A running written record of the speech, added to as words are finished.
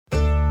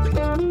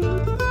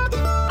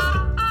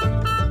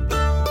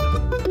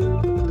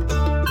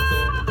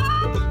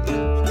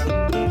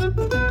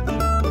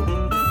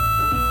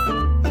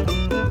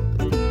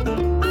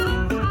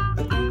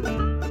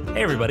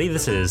Hey everybody,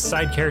 this is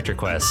Side Character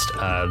Quest.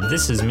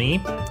 This is me,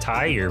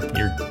 Ty, your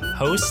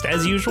host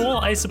as usual,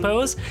 I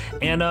suppose.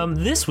 And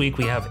this week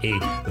we have a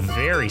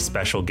very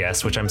special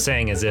guest, which I'm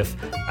saying as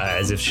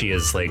if she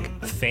is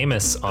like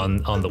famous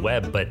on the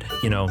web, but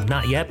you know,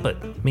 not yet, but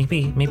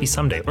maybe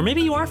someday, or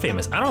maybe you are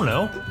famous. I don't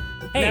know.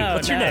 Hey,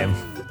 what's your name?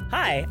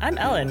 Hi, I'm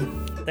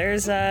Ellen.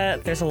 There's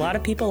a lot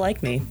of people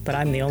like me, but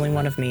I'm the only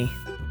one of me.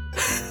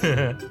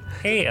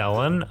 Hey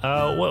Ellen,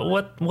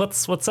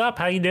 what's up?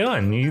 How you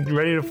doing? You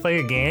ready to play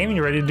a game?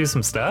 You ready to do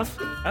some stuff?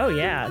 Oh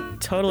yeah,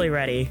 totally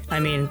ready.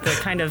 I mean, the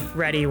kind of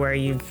ready where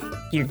you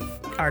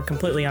are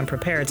completely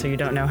unprepared, so you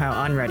don't know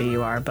how unready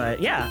you are. But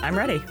yeah, I'm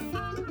ready.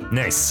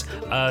 Nice.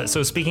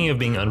 So speaking of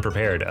being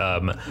unprepared,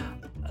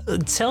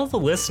 tell the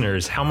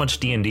listeners how much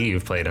D&D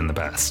you've played in the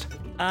past.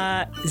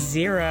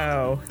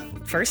 0.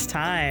 First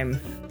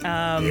time.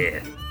 Yeah.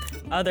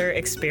 Other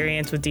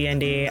experience with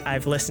D&D,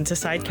 I've listened to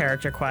Side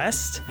Character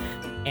Quest,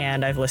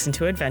 and I've listened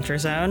to Adventure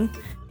Zone,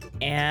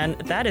 and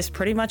that is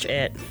pretty much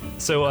it.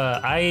 So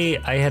I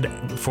had,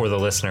 for the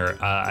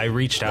listener, I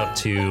reached out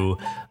to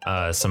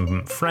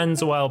some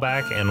friends a while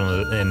back and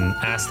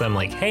asked them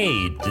like, hey,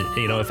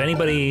 if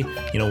anybody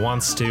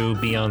wants to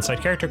be on Side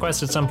Character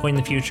Quest at some point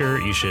in the future,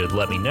 you should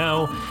let me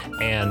know.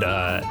 And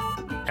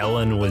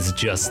Ellen was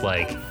just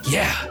like,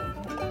 yeah,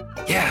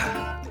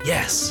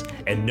 yes.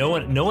 And no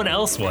one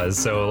else was.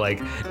 So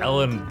like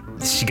Ellen,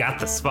 she got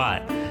the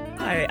spot.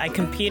 I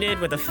competed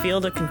with a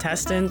field of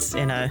contestants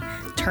in a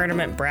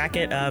tournament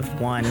bracket of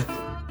 1.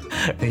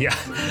 Yeah,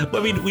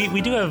 well, I mean,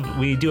 we do have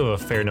a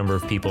fair number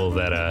of people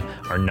that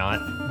are not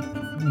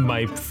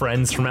my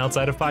friends from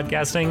outside of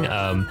podcasting.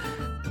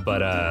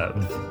 But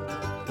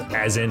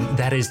as in,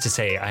 that is to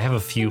say, I have a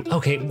few.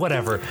 Okay,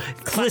 whatever.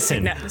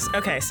 Listen.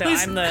 Okay, so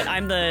please.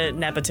 I'm the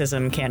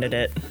nepotism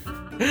candidate.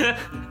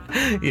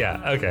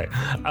 Yeah. Okay.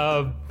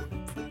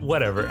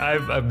 Whatever.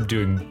 I'm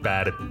doing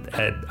bad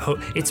at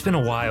it's been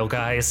a while,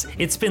 guys.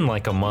 It's been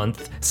like a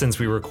month since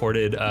we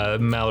recorded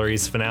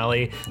Mallory's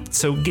finale,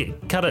 so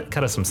cut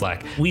us some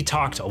slack. We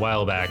talked a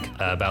while back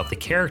about the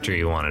character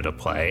you wanted to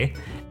play,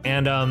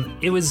 and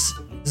it was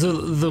so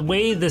the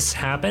way this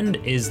happened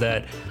is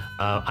that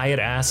I had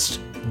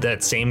asked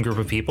that same group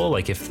of people,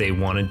 like if they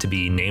wanted to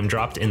be name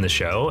dropped in the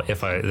show,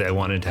 if I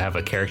wanted to have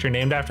a character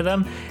named after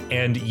them,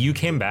 and you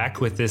came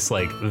back with this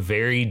like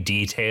very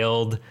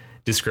detailed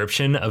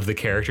description of the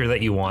character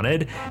that you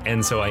wanted,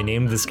 and so I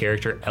named this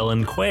character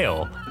Ellen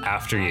Quayle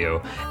after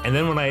you. And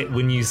then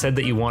when you said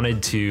that you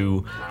wanted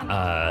to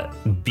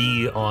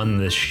be on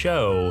the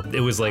show,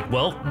 it was like,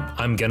 well,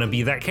 I'm gonna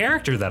be that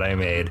character that I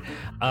made.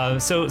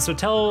 So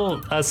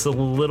tell us a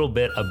little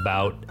bit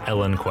about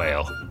Ellen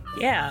Quayle.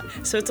 Yeah,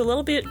 so it's a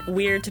little bit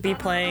weird to be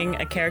playing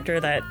a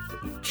character that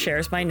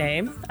shares my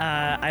name.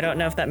 I don't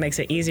know if that makes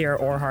it easier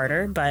or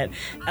harder, but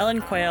Ellen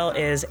Quayle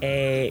is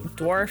a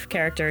dwarf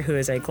character who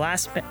is a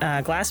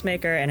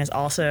glassmaker and is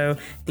also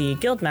the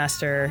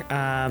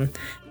guildmaster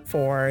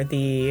for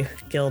the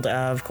Guild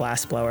of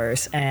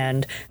Glassblowers.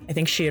 And I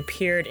think she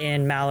appeared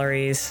in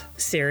Mallory's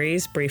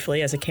series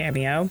briefly as a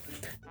cameo.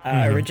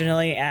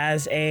 Originally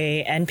as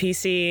a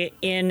NPC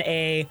in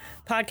a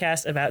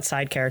podcast about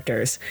side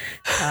characters.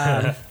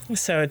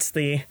 So it's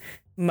the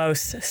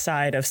most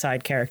side of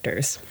side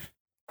characters.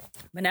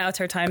 But now it's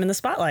her time in the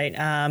spotlight.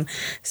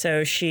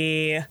 So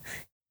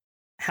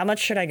how much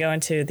should I go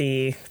into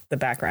the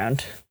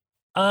background?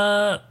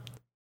 I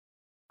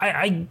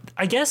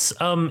guess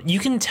you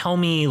can tell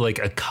me like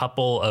a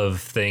couple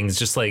of things,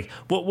 just like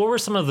what were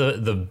some of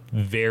the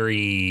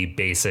very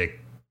basic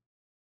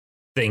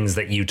things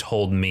that you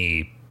told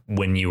me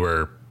when you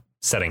were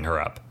setting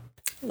her up?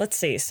 Let's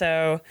see.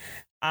 So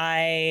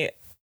I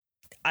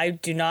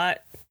do not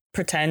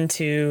pretend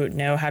to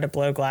know how to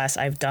blow glass.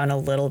 I've done a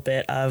little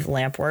bit of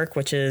lamp work,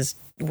 which is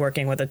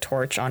working with a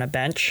torch on a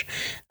bench.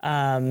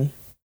 A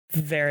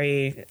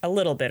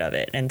little bit of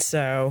it. And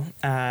so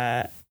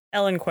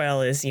Ellen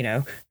Quayle is,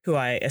 who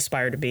I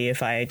aspire to be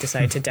if I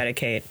decide to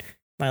dedicate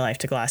my life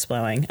to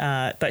glassblowing.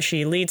 But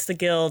she leads the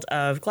Guild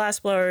of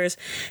Glassblowers.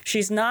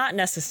 She's not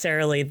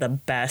necessarily the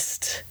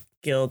best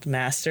guild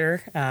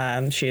master.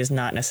 She is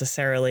not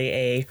necessarily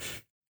a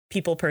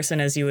people person,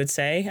 as you would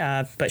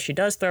say, but she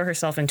does throw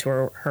herself into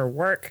her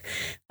work.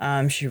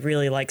 She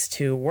really likes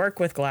to work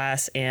with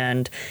glass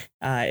and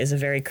is a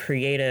very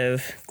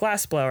creative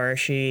glass blower.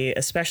 She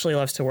especially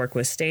loves to work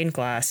with stained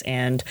glass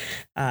and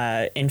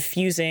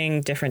infusing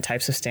different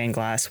types of stained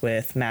glass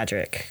with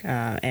magic.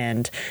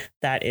 And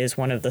that is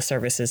one of the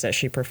services that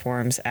she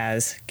performs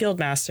as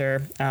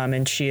guildmaster.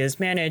 And she is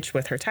managed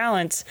with her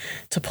talents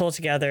to pull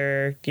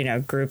together,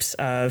 groups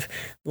of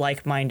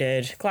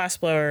like-minded glass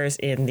blowers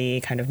in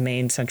the kind of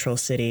main central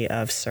city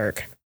of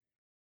Cirque.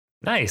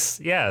 Nice.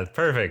 Yeah,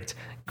 perfect.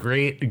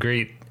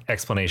 Great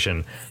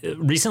explanation.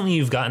 Recently,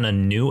 you've gotten a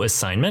new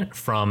assignment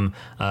from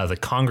the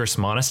Congress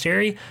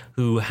Monastery,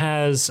 who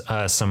has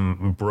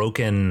some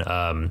broken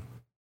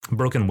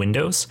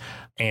windows,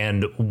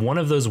 and one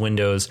of those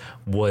windows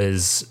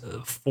was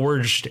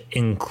forged,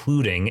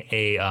 including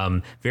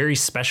a very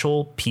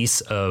special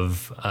piece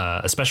of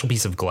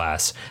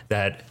glass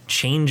that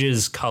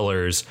changes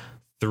colors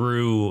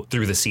through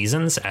the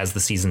seasons as the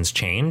seasons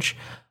change.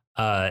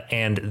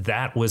 And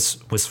that was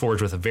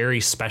forged with a very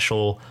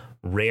special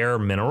rare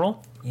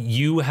mineral.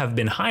 You have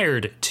been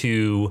hired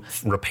to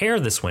repair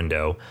this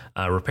window,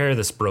 repair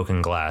this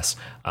broken glass,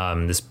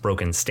 this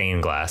broken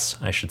stained glass,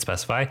 I should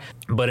specify.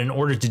 But in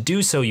order to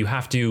do so, you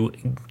have to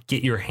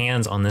get your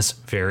hands on this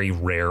very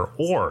rare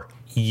ore.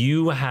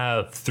 You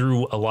have,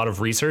 through a lot of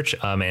research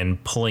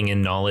and pulling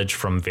in knowledge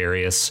from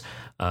various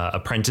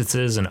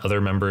apprentices and other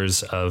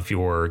members of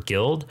your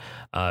guild,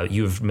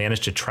 you've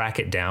managed to track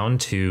it down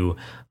to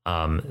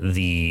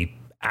the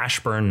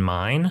Ashburn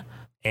mine,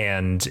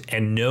 and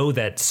know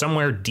that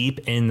somewhere deep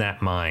in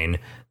that mine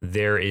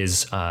there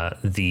is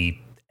the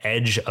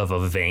edge of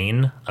a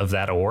vein of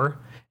that ore,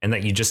 and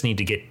that you just need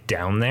to get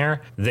down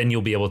there. Then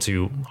you'll be able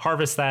to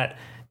harvest that,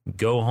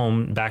 go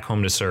back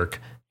home to Cirque,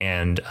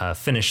 and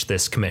finish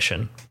this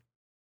commission.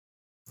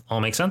 All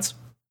make sense?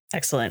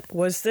 Excellent.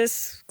 Was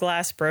this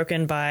glass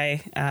broken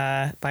by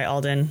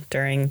Alden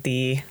during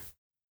the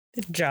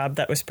job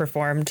that was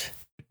performed?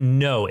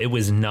 No, it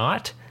was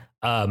not.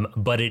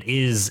 But it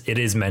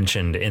is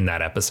mentioned in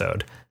that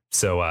episode.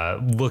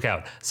 So look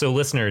out. So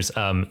listeners,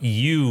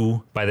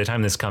 you, by the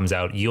time this comes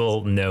out,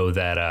 you'll know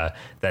that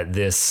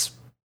this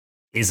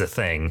is a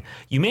thing.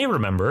 You may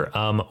remember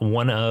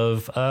one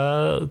of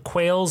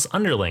Quayle's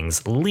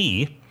underlings,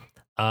 Lee,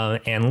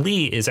 and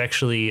Lee is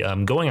actually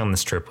going on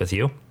this trip with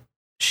you.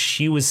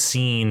 She was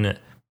seen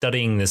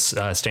studying this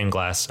stained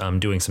glass,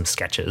 doing some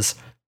sketches.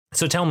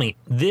 So tell me,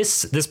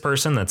 this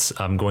person that's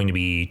going to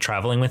be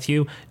traveling with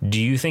you, do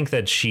you think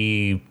that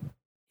she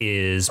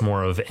is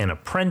more of an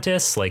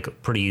apprentice,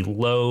 like pretty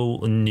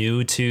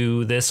new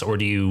to this, or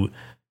do you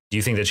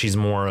think that she's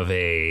more of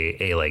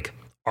a like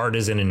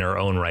artisan in her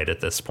own right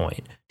at this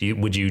point?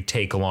 Would you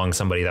take along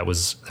somebody that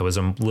was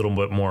a little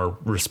bit more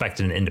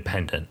respected and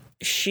independent?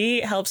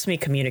 She helps me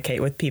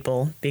communicate with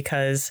people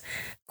because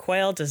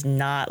Quayle does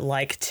not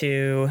like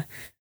to.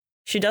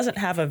 She doesn't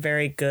have a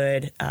very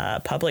good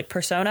public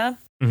persona.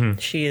 Mm-hmm.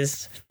 She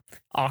is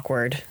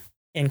awkward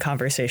in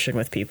conversation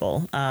with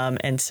people.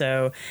 And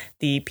so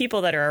the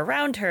people that are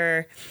around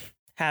her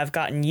have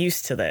gotten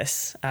used to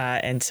this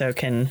and so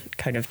can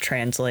kind of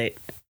translate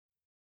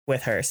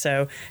with her.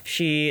 So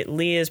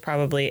Lee is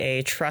probably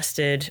a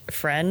trusted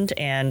friend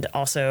and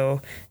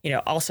also a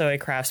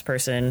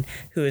craftsperson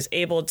who is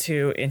able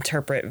to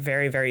interpret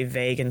very, very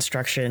vague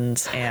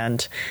instructions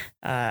and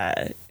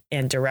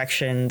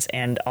directions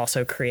and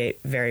also create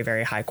very,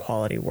 very high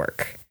quality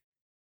work.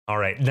 All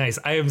right, nice.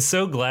 I am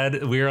so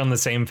glad we're on the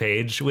same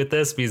page with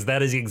this, because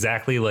that is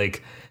exactly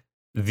like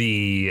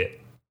that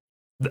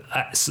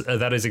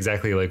is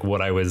exactly like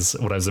what I was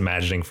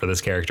imagining for this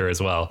character as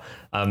well.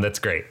 That's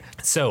great.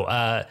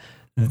 So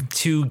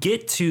to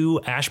get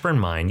to Ashburn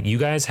Mine, you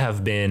guys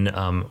have been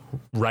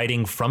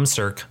riding from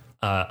Cirque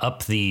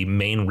up the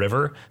main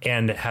river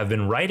and have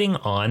been riding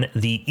on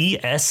the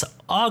E.S.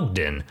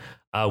 Ogden,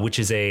 which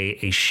is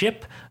a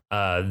ship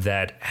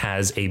that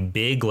has a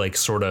big, like,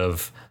 sort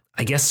of,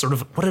 I guess, sort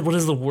of, what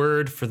is the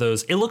word for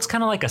those? It looks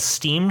kind of like a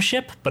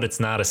steamship, but it's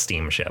not a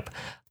steamship.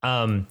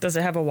 Does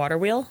it have a water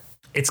wheel?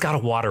 It's got a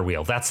water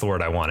wheel. That's the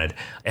word I wanted.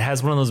 It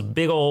has one of those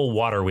big old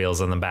water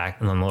wheels on the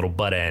back and on the little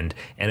butt end.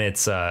 And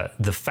it's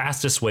the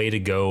fastest way to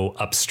go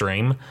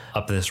upstream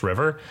up this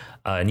river.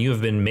 And you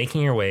have been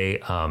making your way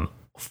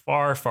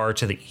far, far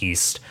to the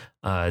east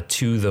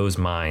to those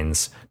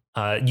mines.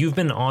 You've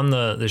been on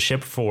the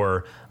ship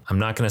for, I'm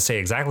not going to say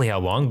exactly how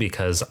long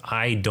because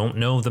I don't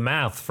know the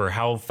math for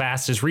how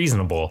fast is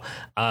reasonable.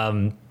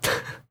 But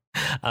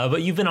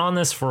you've been on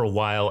this for a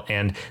while,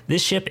 and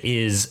this ship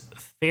is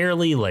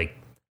fairly, like,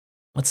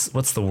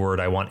 what's the word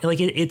I want? Like,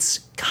 it's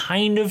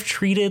kind of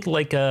treated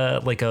like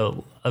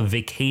a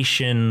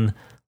vacation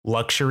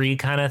luxury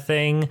kind of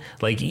thing.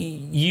 Like,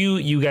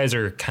 you guys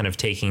are kind of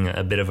taking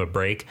a bit of a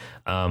break.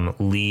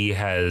 Lee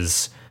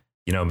has,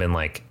 been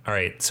like, all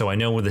right, so I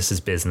know this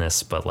is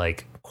business, but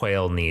like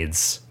Quayle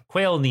needs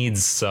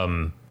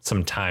some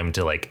time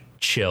to like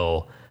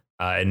chill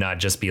and not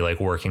just be like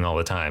working all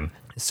the time.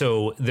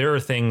 So there are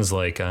things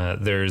like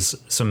there's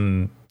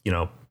some,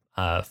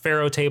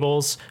 faro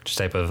tables, just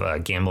type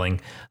of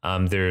gambling.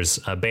 There's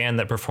a band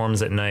that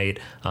performs at night.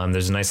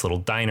 There's a nice little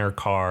diner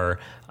car,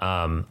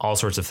 all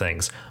sorts of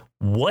things.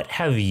 What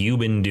have you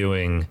been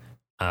doing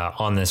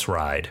on this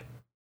ride?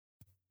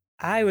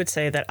 I would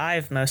say that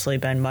I've mostly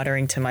been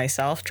muttering to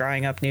myself,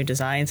 drawing up new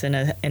designs in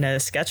a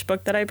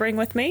sketchbook that I bring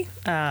with me,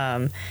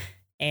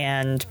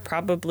 and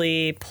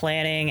probably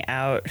planning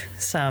out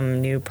some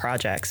new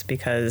projects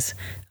because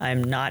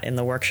I'm not in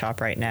the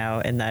workshop right now,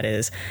 and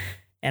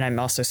I'm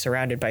also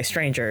surrounded by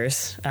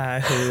strangers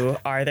who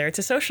are there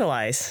to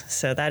socialize.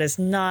 So that is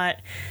not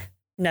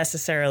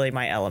necessarily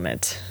my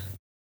element.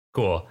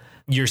 Cool.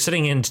 You're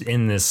sitting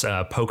in this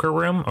poker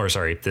room,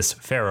 this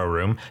Faro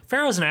room.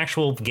 Faro's an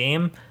actual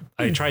game.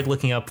 I tried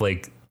looking up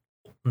like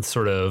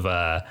sort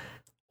of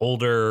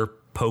older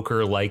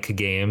poker-like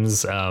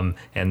games, and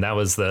that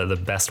was the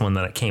best one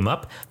that came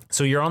up.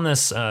 So you're on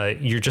this,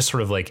 you're just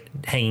sort of like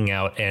hanging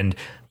out, and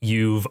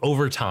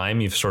over time,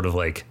 you've sort of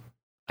like,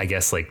 I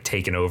guess, like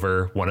taken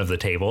over one of the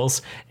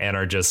tables and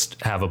are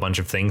just have a bunch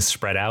of things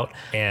spread out.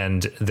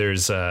 And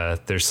there's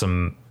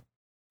some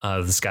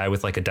this guy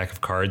with like a deck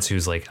of cards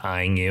who's like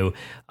eyeing you,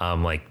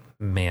 like,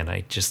 man,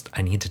 I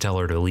need to tell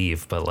her to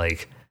leave, but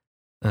like,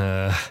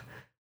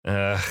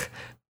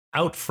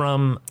 out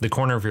from the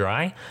corner of your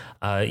eye,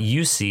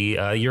 you see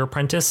your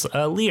apprentice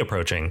Lee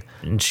approaching,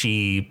 and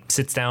she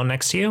sits down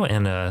next to you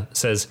and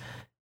says,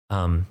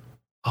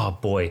 "Oh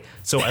boy!"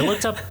 So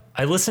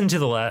I listened to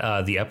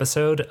the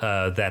episode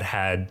that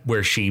had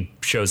where she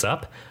shows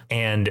up,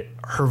 and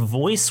her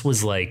voice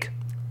was like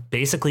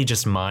basically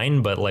just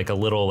mine, but like a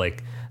little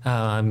like.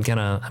 I'm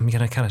gonna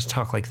kind of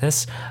talk like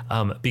this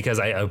because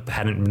I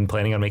hadn't been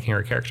planning on making her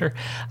a character,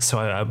 so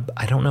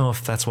I don't know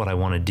if that's what I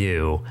want to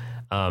do.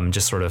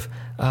 Just sort of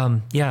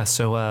yeah.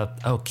 So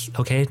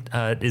okay.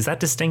 Is that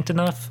distinct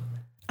enough?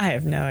 I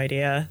have no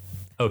idea.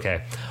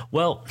 Okay.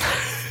 Well,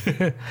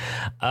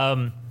 hey,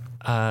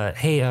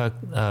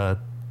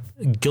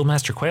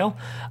 Guildmaster Quail.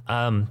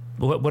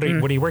 What are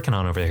you working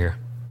on over here?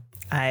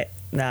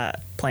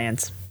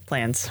 Plans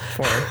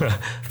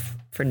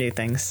for new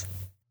things.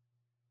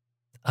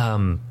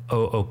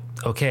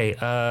 Okay.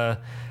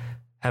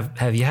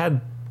 Have you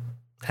had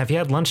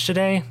lunch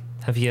today?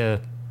 Have you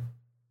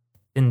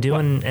been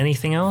doing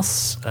anything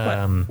else?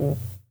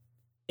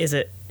 Is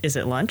it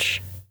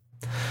lunch?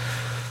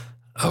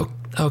 Oh,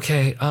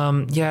 okay.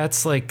 Yeah,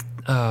 it's like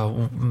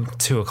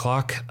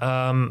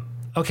 2:00.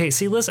 Okay.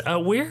 See,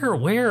 listen,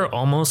 we're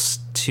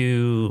almost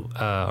to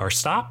our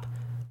stop.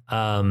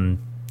 I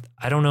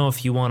don't know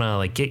if you want to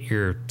like get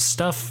your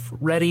stuff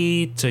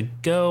ready to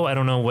go. I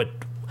don't know what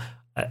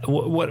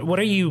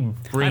are you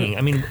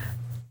bringing?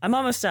 I'm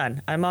almost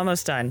done.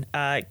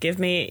 Give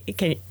me.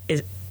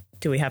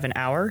 Do we have an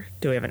hour?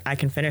 I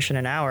can finish in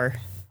an hour.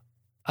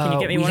 Can you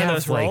get me one of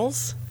those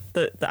rolls?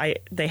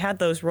 They had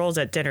those rolls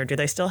at dinner. Do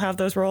they still have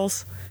those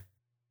rolls?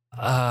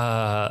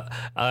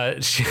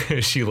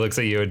 She looks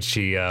at you and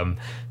she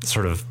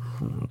sort of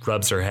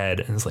rubs her head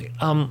and is like,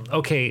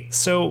 okay,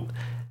 so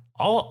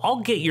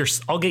I'll get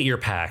your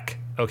pack.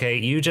 Okay,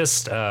 you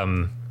just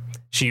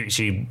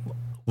she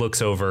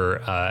looks over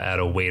at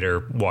a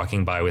waiter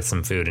walking by with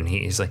some food, and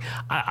he's like,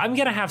 I'm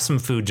gonna have some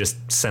food just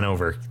sent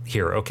over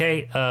here,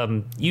 okay?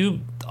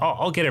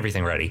 I'll get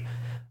everything ready.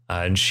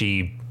 And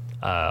she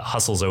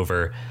hustles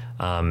over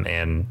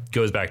and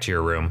goes back to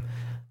your room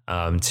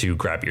to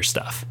grab your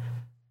stuff.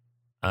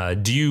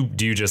 Do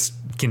you just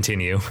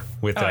continue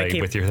with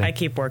with your thing? I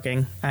keep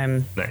working.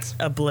 I'm nice.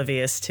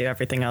 Oblivious to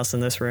everything else in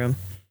this room.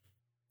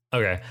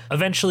 Okay.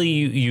 Eventually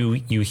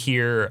you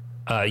hear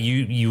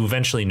you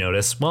eventually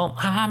notice, well,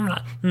 I'm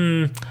not,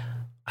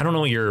 I don't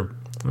know what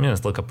I'm going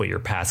to look up what your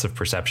passive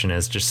perception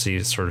is, just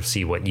to sort of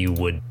see what you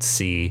would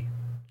see.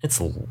 It's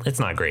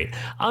not great.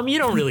 You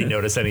don't really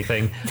notice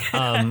anything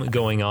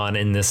going on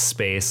in this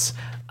space.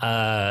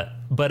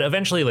 But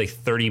eventually, like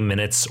 30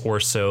 minutes or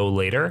so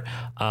later,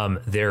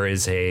 there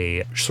is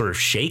a sort of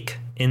shake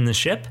in the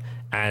ship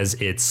as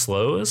it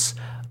slows.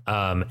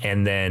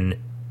 And then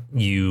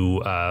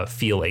you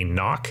feel a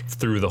knock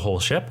through the whole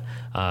ship,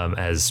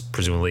 as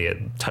presumably it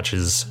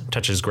touches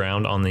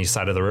ground on the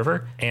side of the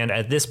river. And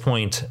at this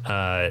point,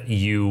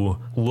 you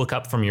look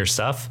up from your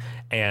stuff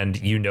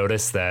and you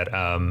notice that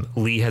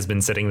Lee has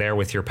been sitting there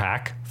with your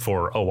pack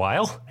for a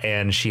while,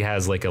 and she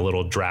has like a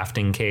little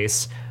drafting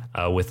case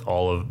with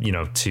all of,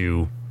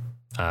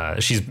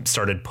 she's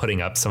started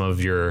putting up some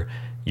of your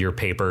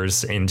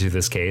papers into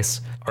this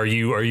case. Have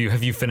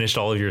you finished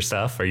all of your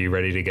stuff? Are you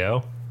ready to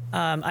go?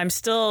 I'm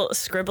still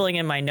scribbling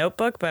in my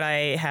notebook, but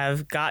I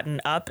have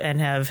gotten up and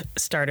have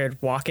started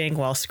walking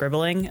while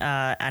scribbling.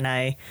 And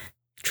I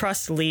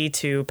trust Lee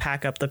to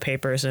pack up the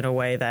papers in a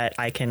way that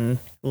I can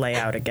lay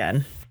out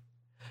again.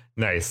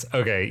 Nice.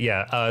 Okay.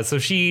 Yeah. So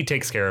she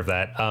takes care of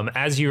that.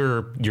 As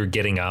you're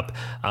getting up,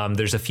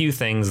 there's a few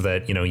things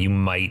that, you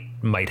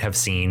might have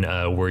seen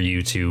were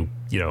you to,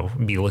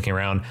 be looking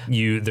around.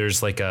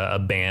 There's like a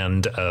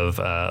band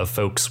of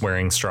folks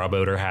wearing straw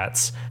boater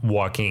hats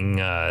walking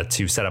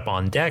to set up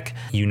on deck.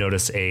 You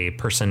notice a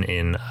person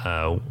in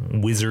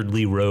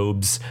wizardly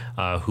robes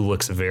who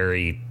looks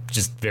very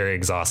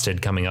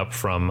exhausted coming up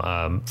from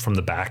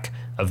the back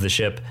of the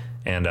ship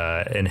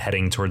and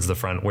heading towards the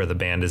front where the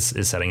band is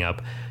setting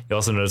up. You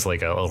also notice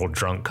like a little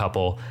drunk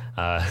couple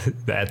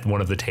at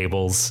one of the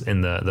tables in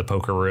the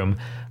poker room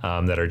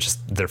that are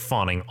they're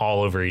fawning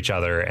all over each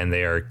other, and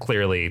they are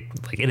clearly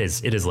like it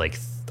is like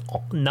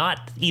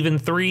not even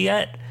 3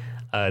 yet.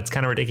 It's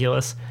kind of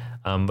ridiculous,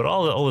 but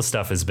all the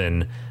stuff has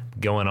been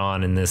going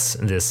on in this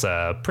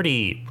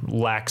pretty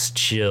lax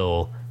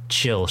chill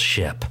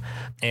ship.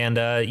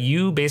 And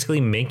you basically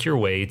make your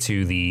way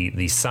to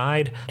the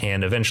side,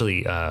 and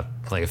eventually,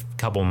 like a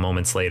couple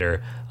moments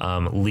later,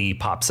 Lee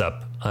pops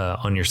up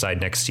on your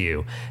side next to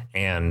you,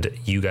 and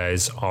you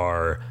guys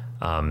are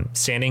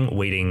standing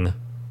waiting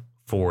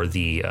for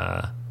the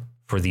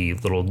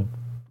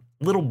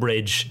little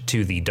bridge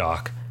to the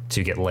dock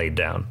to get laid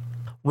down.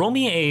 Roll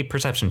me a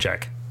perception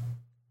check.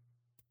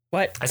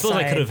 What? I suppose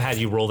I could have had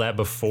you roll that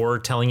before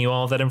telling you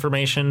all that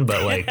information,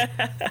 but like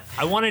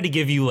I wanted to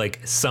give you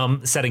like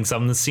setting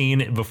some of the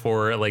scene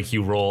before like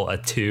you roll a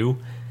 2.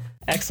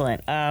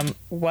 Excellent.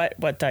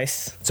 What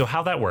dice? So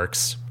how that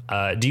works?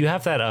 Do you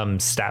have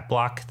that stat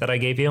block that I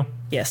gave you?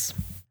 Yes.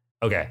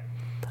 Okay.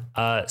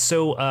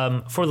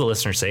 So for the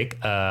listener's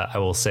sake, I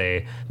will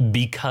say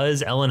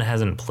because Ellen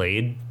hasn't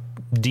played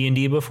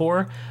D&D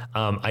before,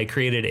 I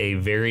created a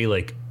very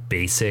like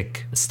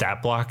basic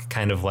stat block,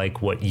 kind of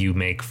like what you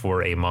make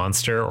for a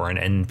monster or an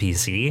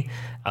NPC,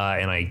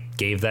 and I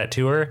gave that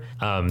to her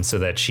so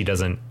that she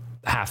doesn't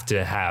have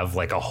to have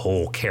like a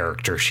whole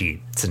character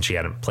sheet since she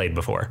hadn't played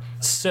before.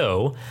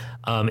 So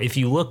if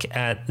you look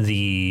at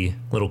the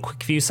little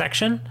quick view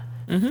section,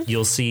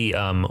 you'll see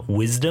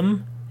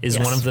wisdom is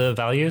one of the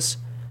values.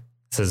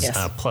 It says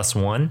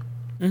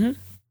 +1.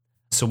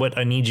 So what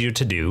I need you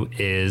to do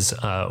is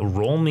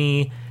roll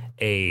me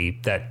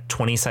that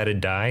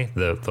 20-sided die,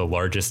 the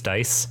largest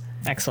dice.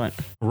 Excellent.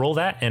 Roll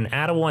that and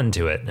add a 1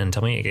 to it and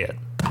tell me what you get.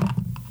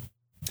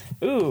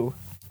 Ooh,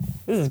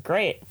 this is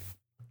great.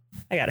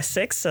 I got a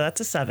 6, so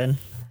that's a 7.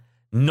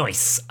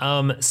 Nice.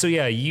 So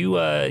yeah,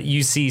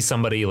 you see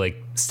somebody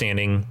like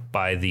standing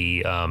by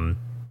the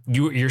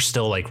you're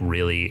still like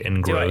really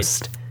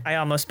engrossed. I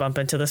almost bump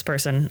into this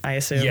person, I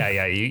assume.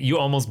 Yeah. You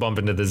almost bump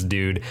into this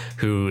dude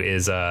who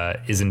is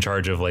in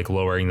charge of like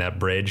lowering that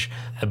bridge.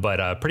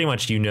 But pretty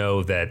much you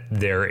know that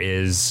there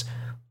is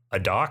a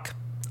dock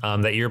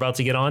that you're about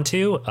to get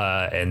onto,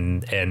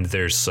 and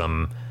there's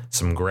some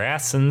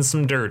grass and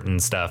some dirt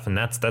and stuff, and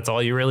that's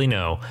all you really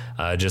know.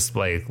 Just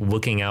like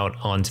looking out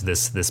onto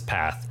this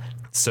path.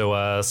 So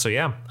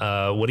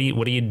what do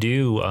you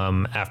do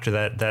after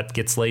that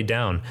gets laid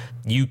down?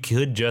 You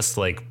could just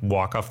like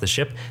walk off the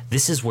ship.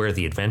 This is where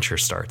the adventure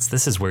starts.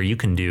 This is where you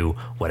can do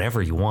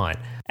whatever you want.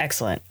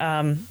 Excellent.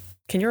 Can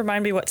you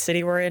remind me what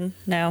city we're in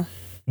now?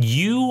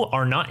 You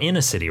are not in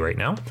a city right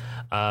now.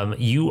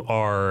 You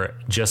are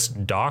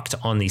just docked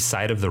on the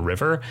side of the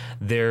river.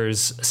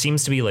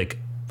 Seems to be like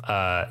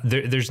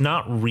there's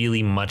not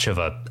really much of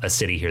a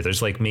city here.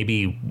 There's like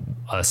maybe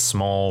a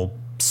small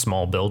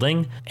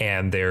building,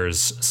 and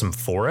there's some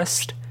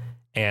forest,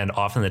 and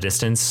off in the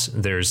distance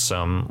there's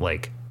some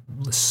like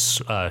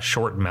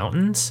short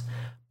mountains,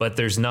 but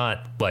there's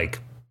not like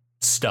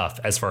stuff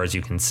as far as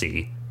you can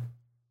see.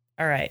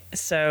 All right.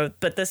 So,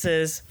 but this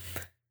is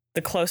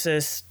the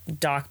closest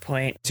dock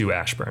point to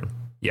Ashburn.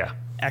 Yeah.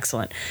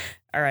 Excellent.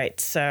 All right.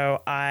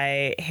 So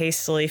I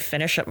hastily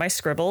finish up my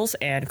scribbles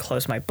and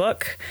close my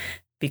book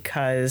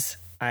because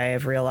I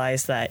have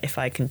realized that if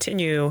I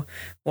continue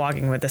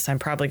walking with this, I'm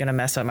probably going to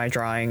mess up my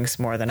drawings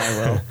more than I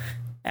will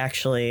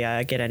actually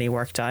get any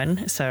work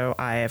done. So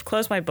I have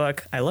closed my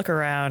book. I look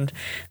around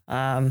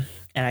and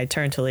I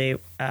turn to Lee.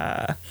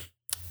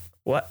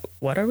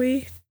 What are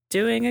we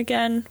doing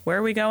again? Where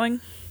are we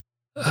going?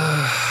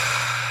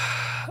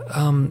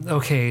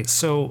 Okay.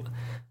 So,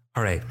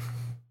 all right.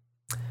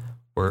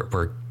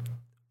 We're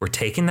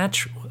taking that.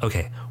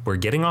 Okay. We're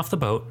getting off the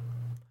boat.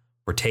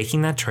 We're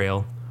taking that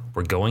trail.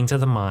 We're going to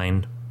the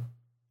mine,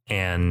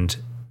 and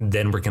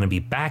then we're going to be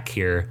back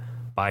here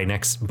by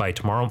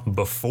tomorrow,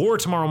 before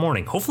tomorrow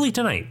morning, hopefully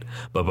tonight,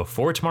 but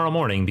before tomorrow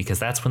morning, because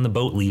that's when the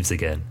boat leaves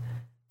again.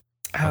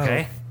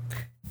 Okay.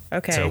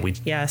 Okay. So we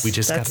have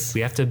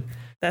to.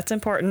 That's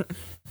important.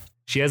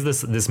 She has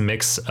this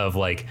mix of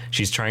like,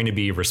 she's trying to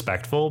be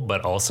respectful,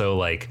 but also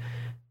like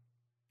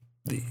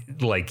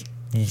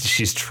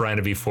she's trying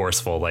to be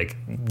forceful. Like,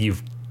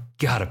 you've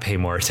got to pay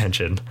more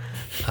attention.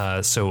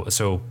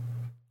 So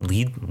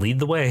lead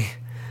the way.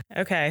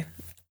 Okay.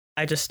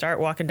 I just start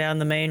walking down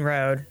the main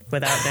road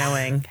without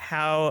knowing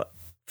how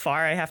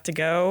far I have to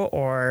go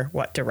or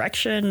what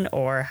direction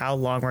or how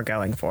long we're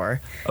going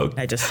for.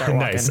 Okay. I just start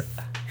walking. Nice.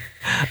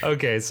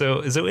 Okay, so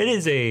it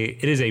is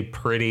a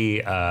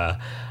pretty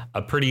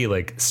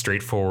like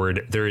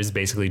straightforward. There is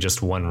basically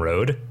just one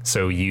road,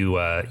 so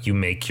you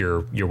make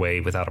your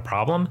way without a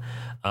problem,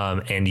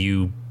 and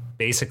you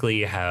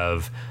basically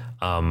have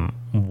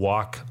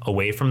walk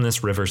away from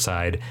this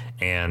riverside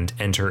and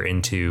enter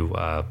into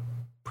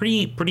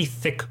pretty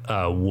thick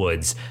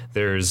woods.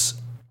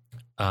 There's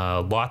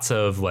lots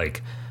of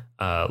like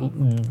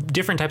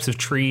different types of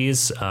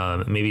trees,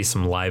 maybe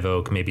some live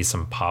oak, maybe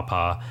some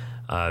pawpaw,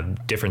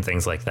 different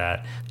things like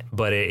that.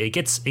 But it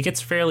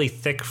gets fairly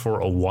thick for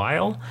a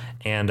while,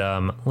 and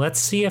let's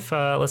see if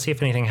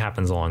anything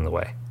happens along the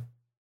way.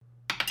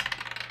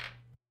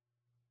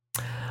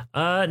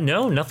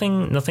 No,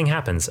 nothing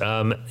happens.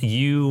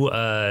 You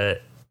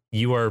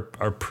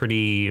are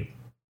pretty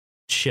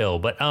chill,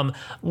 but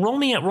roll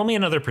me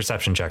another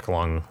perception check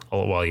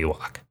while you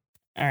walk.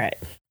 All right.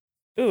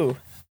 Ooh,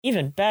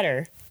 even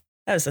better.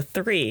 That was a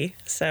 3,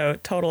 so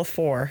total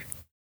 4.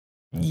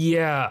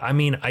 Yeah, I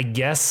mean, I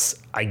guess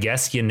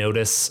you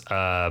notice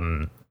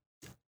some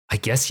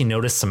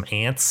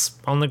ants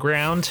on the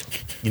ground.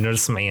 You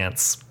notice some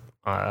ants.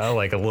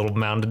 Like a little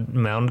mound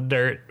of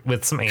dirt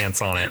with some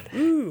ants on it.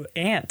 Ooh,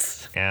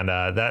 ants. And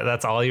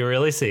that's all you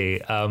really see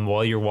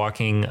while you're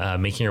walking,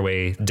 making your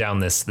way down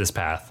this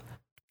path.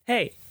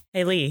 Hey,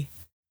 Lee.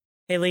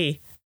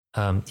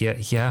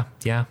 Yeah.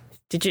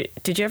 Did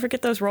you ever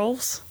get those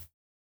rolls?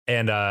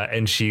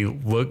 And she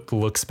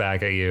looks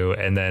back at you,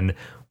 and then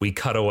we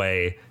cut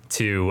away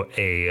to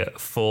a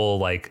full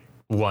like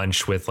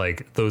lunch with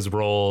like those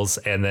rolls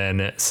and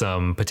then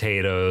some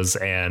potatoes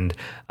and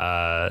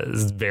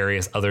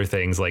various other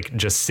things like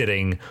just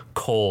sitting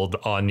cold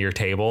on your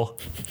table,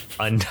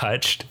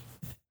 untouched.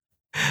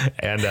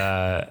 And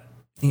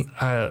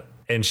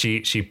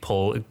she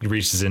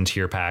reaches into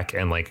your pack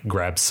and like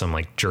grabs some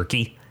like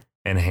jerky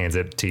and hands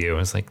it to you.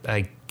 It's like,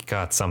 I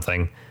got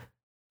something.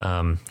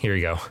 Here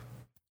you go.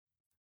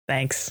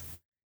 Thanks.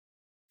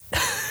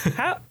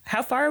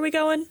 How far are we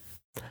going?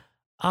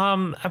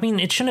 I mean,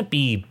 it shouldn't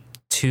be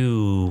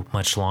too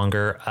much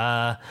longer.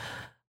 I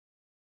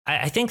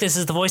think this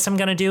is the voice I'm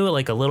gonna do,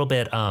 like a little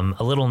bit, a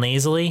little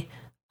nasally.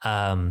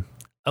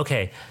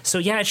 Okay, so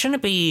yeah, it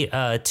shouldn't be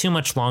too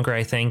much longer,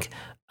 I think.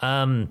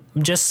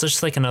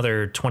 Just like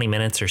another 20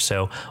 minutes or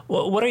so.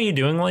 What are you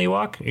doing while you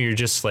walk? You're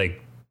just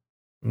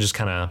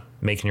kind of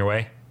making your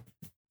way?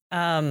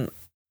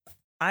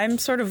 I'm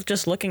sort of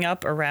just looking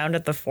up around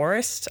at the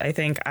forest. I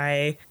think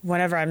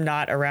whenever I'm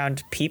not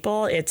around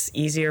people, it's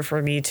easier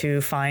for me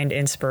to find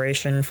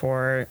inspiration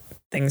for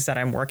things that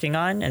I'm working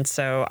on. And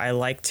so I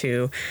like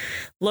to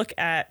look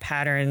at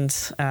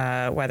patterns,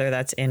 whether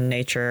that's in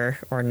nature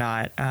or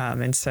not.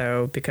 And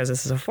so because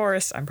this is a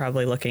forest, I'm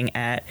probably looking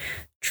at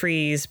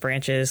trees,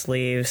 branches,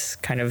 leaves,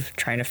 kind of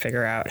trying to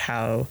figure out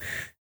how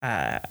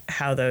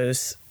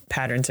those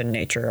patterns in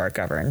nature are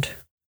governed.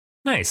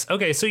 Nice.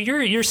 Okay, so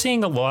you're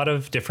seeing a lot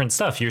of different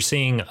stuff. You're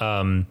seeing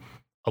a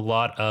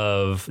lot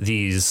of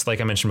these,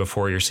 like I mentioned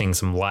before, you're seeing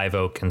some live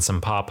oak and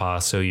some pawpaw.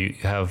 So you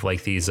have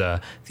like these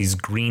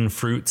green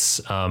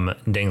fruits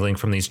dangling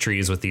from these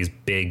trees with these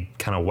big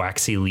kind of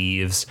waxy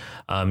leaves.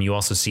 You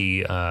also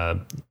see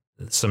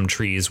some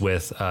trees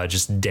with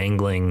just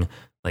dangling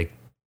like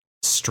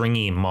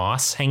stringy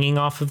moss hanging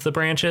off of the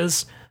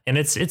branches. And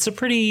it's a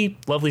pretty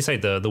lovely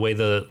sight. The way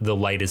the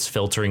light is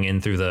filtering in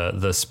through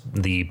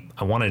the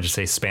I wanted to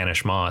say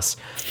Spanish moss,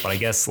 but I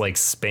guess like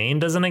Spain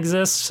doesn't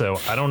exist, so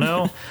I don't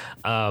know.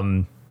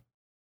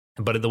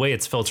 But the way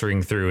it's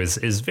filtering through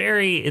is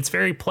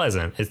very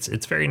pleasant.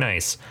 It's very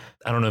nice.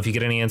 I don't know if you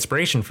get any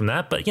inspiration from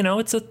that, but you know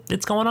it's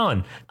going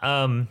on.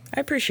 I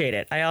appreciate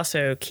it. I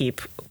also keep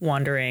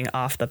wandering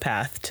off the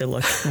path to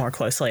look more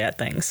closely at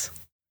things.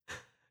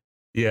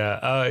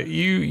 Yeah,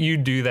 you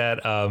do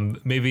that.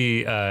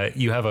 Maybe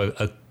you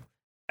have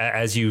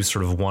as you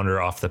sort of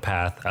wander off the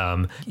path,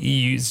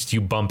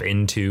 you bump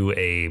into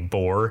a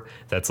boar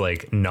that's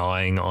like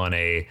gnawing on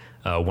a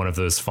one of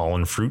those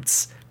fallen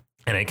fruits,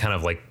 and it kind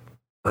of like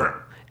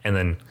and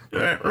then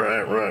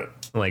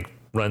like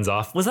runs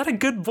off. Was that a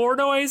good boar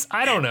noise?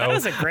 I don't know. That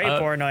was a great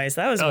boar noise.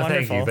 That was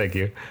wonderful. Thank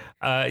you.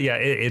 Yeah,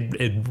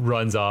 it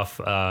runs off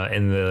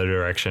in the other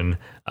direction,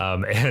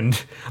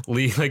 and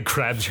Lee like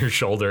grabs your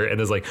shoulder and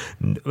is like,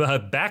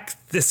 back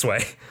this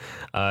way,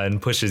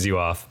 and pushes you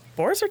off.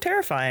 Boars are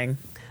terrifying.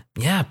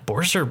 Yeah,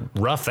 boars are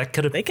rough.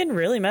 They can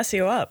really mess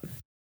you up.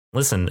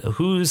 Listen,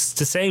 who's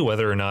to say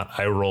whether or not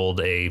I rolled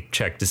a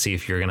check to see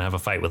if you're gonna have a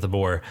fight with a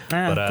boar?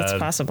 But it's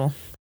possible.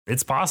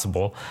 It's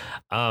possible.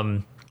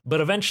 But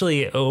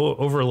eventually,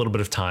 over a little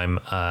bit of time,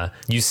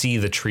 you see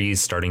the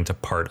trees starting to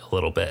part a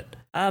little bit.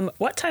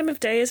 What time of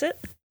day is it?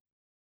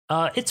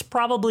 It's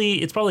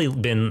probably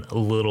been a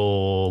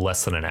little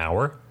less than an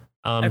hour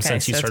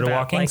since you started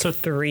walking. Like so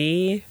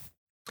 3.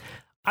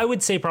 I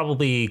would say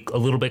probably a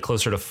little bit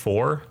closer to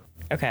 4.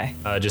 Okay.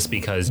 Just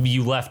because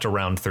you left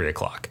around 3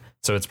 o'clock,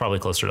 so it's probably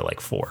closer to like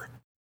 4.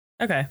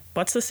 Okay.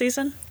 What's the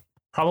season?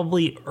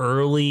 Probably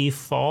early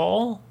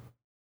fall,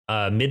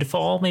 mid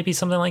fall, maybe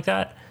something like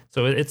that.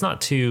 So it's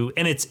not too,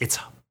 and it's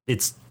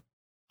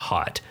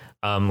hot.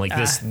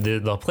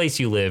 The place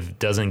you live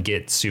doesn't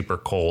get super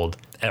cold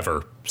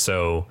ever.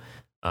 So,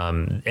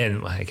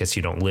 and I guess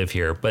you don't live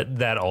here, but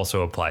that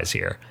also applies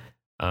here.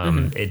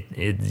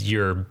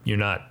 You're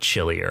not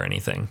chilly or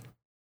anything.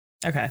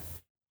 Okay.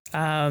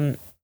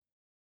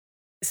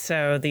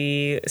 So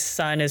the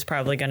sun is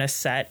probably going to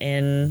set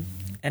in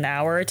an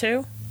hour or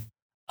 2.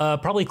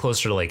 Probably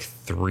closer to like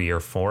 3 or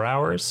 4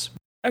 hours.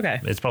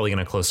 Okay. It's probably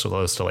going to close to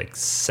like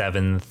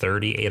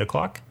 7:30, 8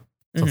 o'clock,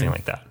 something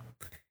like that.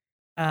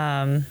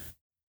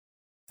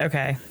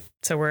 Okay.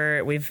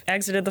 So we've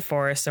exited the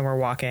forest and we're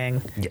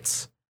walking.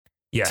 Yes.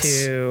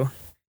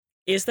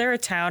 Is there a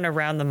town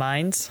around the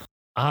mines?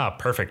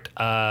 Perfect.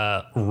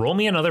 Roll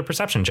me another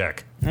perception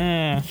check.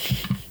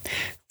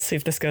 See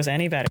if this goes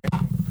any better.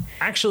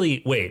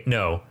 Actually, wait,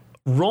 no.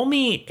 Roll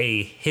me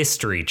a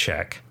history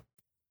check.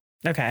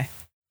 Okay.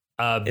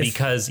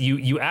 Because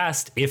you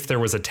asked if there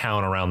was a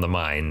town around the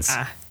mines.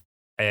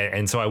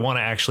 And so I want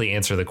to actually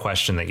answer the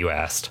question that you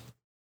asked.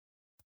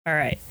 All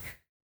right.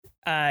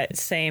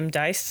 Same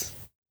dice.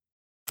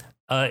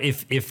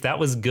 If that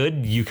was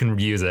good, you can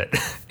use it.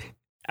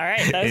 All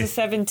right. That was a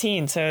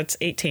 17, so it's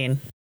 18.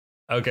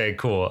 Okay,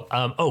 cool.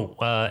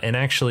 And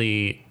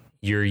actually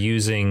you're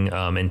using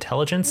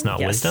intelligence, not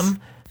wisdom.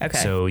 Okay.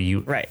 So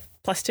right.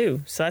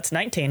 +2. So that's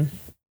 19.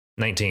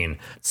 19.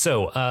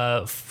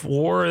 So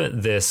for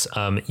this,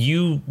 when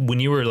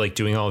you were like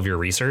doing all of your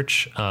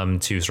research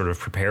to sort of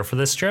prepare for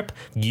this trip,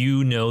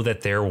 you know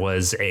that there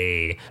was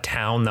a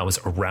town that was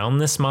around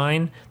this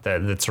mine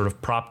that sort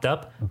of propped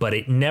up, but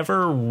it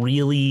never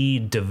really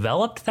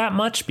developed that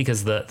much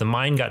because the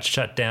mine got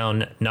shut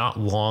down not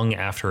long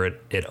after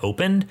it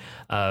opened,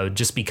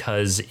 just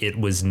because it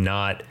was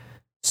not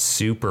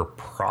super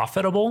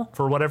profitable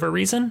for whatever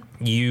reason.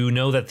 You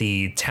know that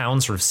the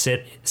town sort of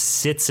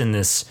sits in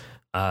this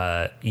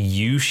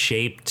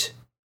U-shaped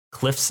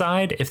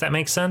cliffside, if that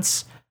makes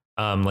sense.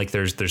 Like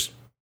there's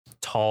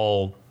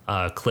tall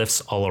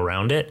cliffs all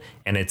around it,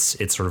 and it's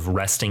sort of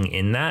resting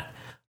in that.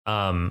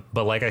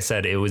 But like I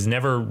said, it was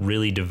never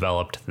really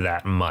developed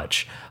that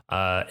much.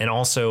 And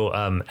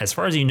also, as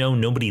far as you know,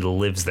 nobody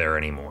lives there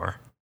anymore.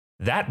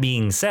 That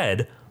being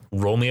said,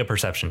 roll me a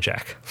perception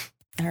check.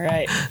 All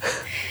right.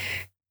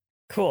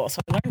 Cool.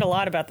 So I learned a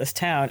lot about this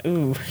town.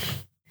 Ooh.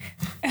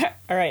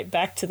 All right,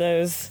 back to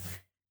those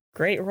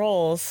great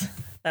rolls.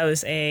 That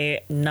was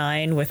a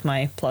 9 with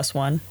my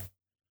 +1.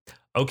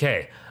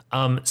 Okay.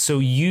 So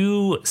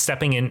you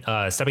stepping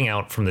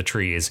out from the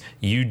trees,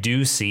 you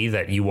do see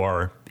that you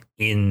are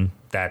in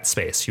that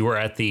space. You are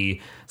at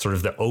the sort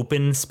of the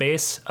open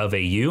space of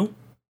a U,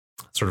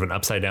 sort of an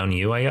upside down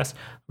U, I guess.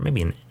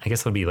 Maybe I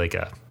guess it would be like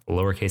a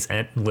lowercase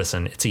n.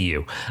 Listen, it's a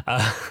U.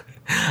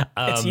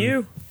 It's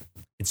you.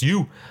 It's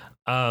you.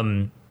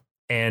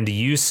 And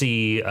you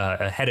see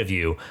ahead of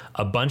you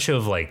a bunch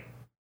of like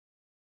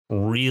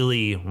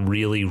really,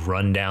 really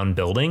rundown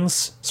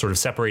buildings, sort of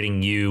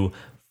separating you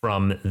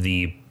from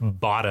the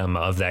bottom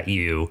of that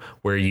U,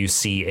 where you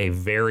see a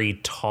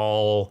very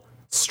tall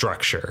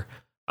structure,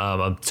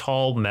 a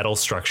tall metal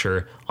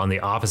structure on the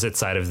opposite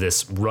side of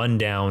this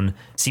rundown,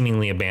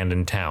 seemingly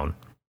abandoned town.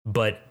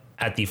 But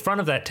at the front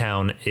of that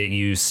town,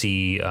 you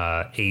see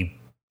a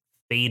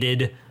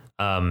faded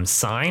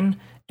sign,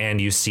 and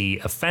you see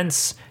a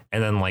fence,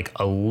 and then like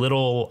a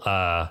little,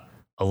 I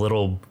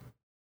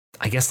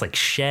guess like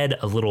shed,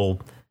 a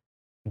little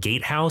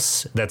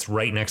gatehouse that's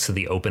right next to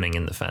the opening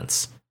in the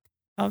fence.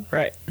 Oh,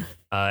 right.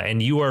 And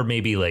you are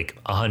maybe like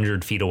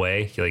 100 feet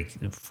away,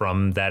 like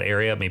from that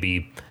area,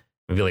 maybe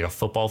like a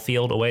football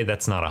field away.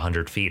 That's not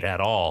 100 feet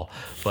at all.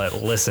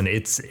 But listen,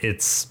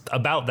 it's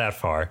about that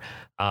far.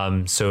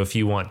 So if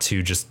you want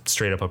to just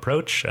straight up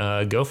approach,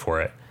 go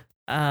for it.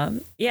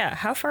 Yeah.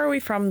 How far are we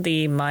from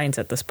the mines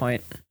at this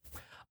point?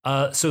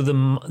 So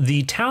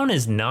the town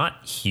is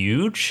not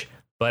huge,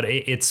 but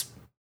it's,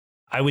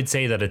 I would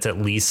say that it's at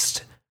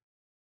least,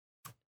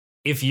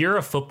 if you're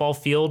a football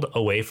field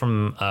away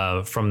from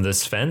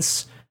this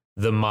fence,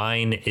 the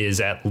mine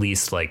is at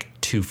least like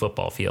 2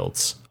 football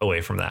fields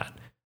away from that.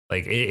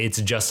 Like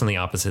it's just on the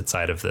opposite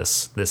side of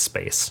this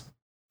space.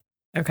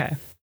 Okay.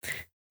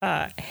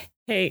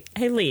 Hey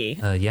Lee.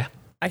 Yeah.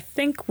 I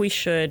think we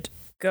should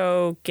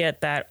go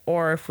get that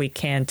ore if we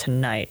can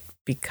tonight,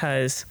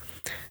 because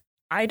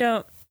I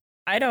don't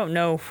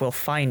know if we'll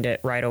find it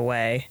right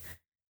away,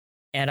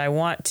 and I don't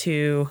want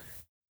to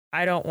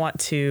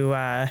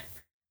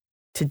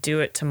do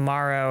it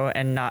tomorrow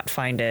and not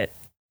find it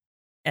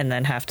and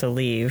then have to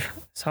leave.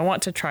 So I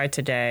want to try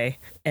today,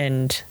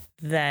 and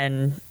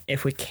then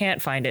if we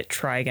can't find it,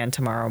 try again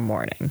tomorrow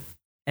morning.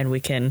 And we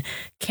can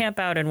camp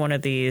out in one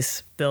of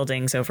these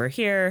buildings over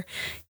here,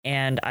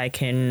 and I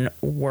can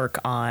work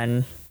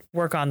on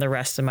the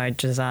rest of my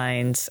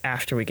designs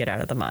after we get out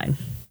of the mine.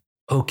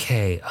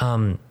 Okay.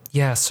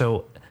 Yeah,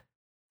 so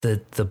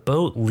the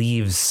boat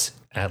leaves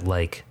at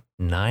like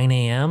 9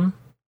 a.m.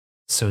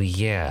 So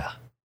yeah.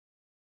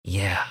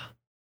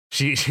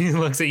 She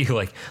looks at you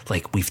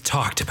like we've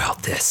talked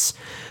about this.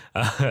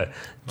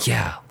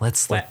 Yeah,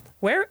 let's.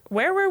 Where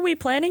were we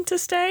planning to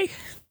stay?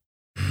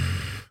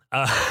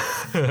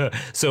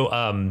 So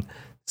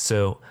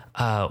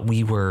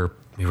we were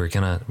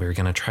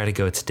gonna try to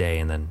go today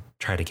and then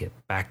try to get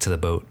back to the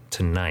boat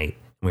tonight.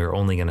 We were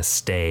only gonna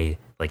stay,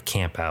 like,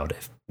 camp out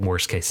if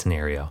worst case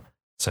scenario.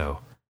 So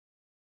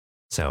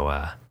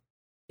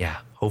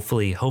yeah,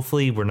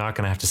 hopefully we're not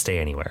gonna have to stay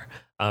anywhere.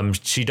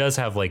 She does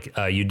have like,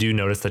 you do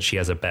notice that she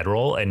has a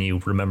bedroll, and you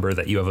remember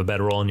that you have a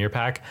bedroll in your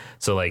pack.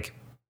 So like,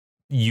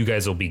 you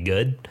guys will be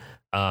good.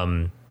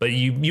 But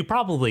you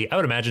probably, I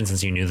would imagine,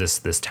 since you knew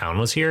this town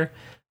was here,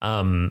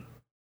 I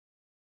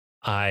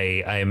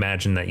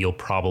imagine that you were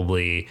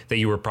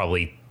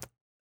probably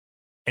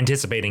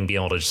anticipating being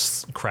able to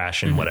just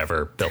crash in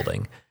whatever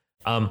building.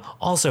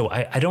 Also,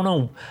 I don't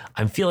know.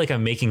 I feel like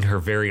I'm making her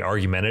very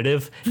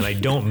argumentative, and I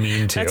don't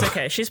mean to. That's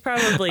okay. She's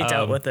probably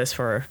dealt with this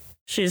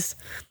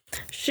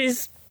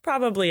she's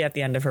probably at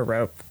the end of her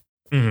rope.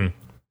 Mm-hmm.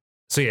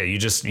 So yeah, you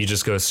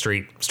just go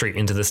straight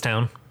into this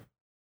town.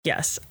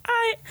 Yes.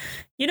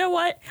 You know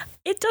what?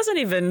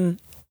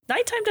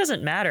 Nighttime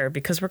doesn't matter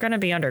because we're going to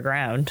be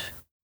underground.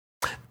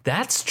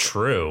 That's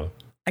true.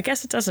 I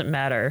guess it doesn't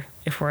matter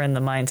if we're in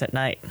the mines at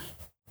night.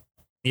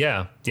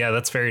 Yeah,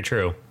 that's very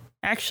true.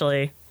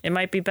 Actually, it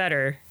might be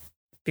better,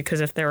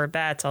 because if there were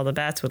bats, all the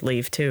bats would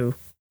leave too.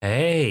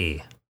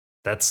 Hey,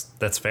 that's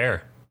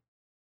fair.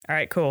 All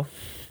right, cool.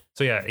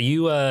 So yeah,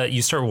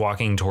 you start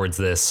walking towards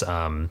this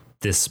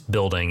this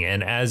building,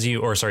 and as you,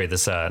 or sorry,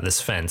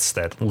 this fence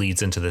that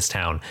leads into this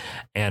town,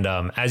 and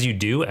as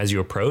you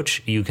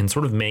approach, you can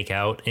sort of make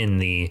out in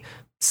the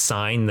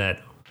sign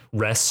that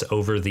rests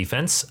over the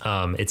fence.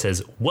 It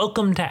says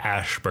 "Welcome to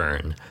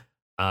Ashburn,"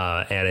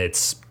 and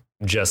it's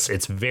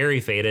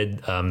very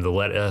faded.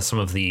 Some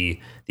of the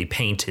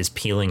paint is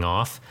peeling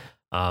off.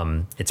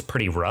 It's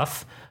pretty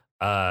rough.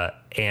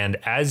 And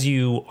as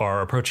you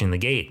are approaching the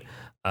gate,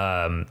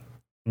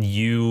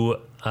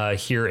 you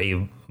hear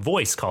a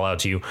voice call out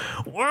to you.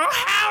 Well,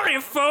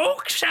 howdy,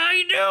 folks. How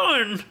you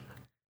doing?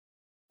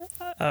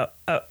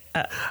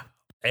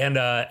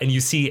 And you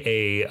see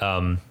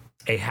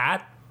a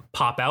hat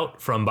pop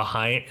out from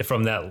behind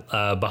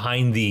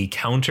the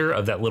counter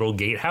of that little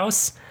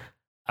gatehouse.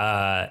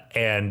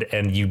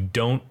 And you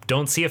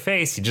don't see a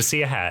face. You just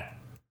see a hat.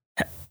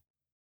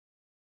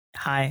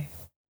 Hi.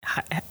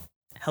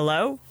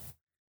 Hello?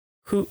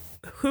 Who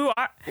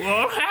are?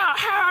 Well,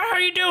 how are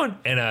you doing?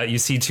 And you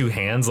see two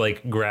hands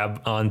like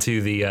grab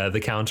onto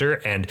the counter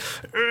and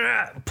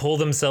pull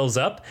themselves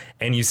up,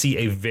 and you see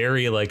a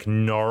very like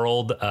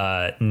gnarled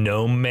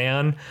gnome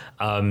man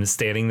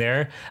standing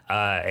there,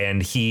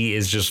 and he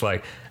is just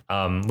like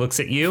looks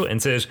at you and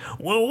says,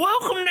 "Well,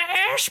 welcome to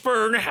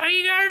Ashburn. How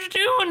you guys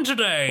doing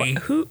today?"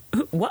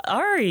 What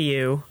are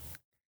you?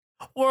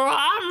 Well,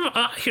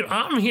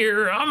 I'm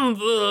here. I'm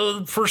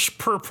the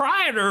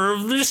proprietor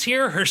of this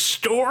here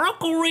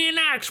historical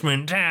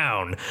reenactment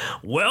town.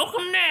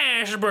 Welcome to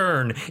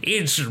Ashburn.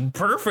 It's a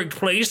perfect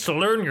place to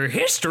learn your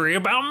history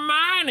about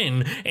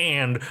mining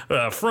and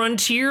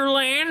frontier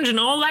lands and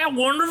all that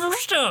wonderful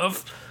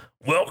stuff.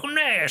 Welcome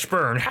to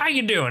Ashburn. How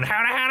you doing?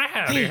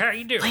 Howdy. How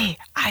you doing? Wait,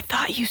 I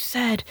thought you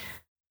said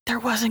there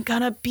wasn't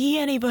gonna be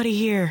anybody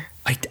here.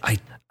 I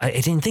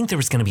didn't think there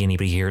was gonna be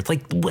anybody here.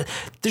 Like,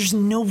 there's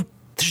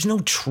no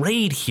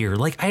trade here.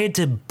 Like, I had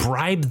to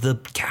bribe the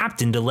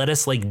captain to let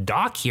us like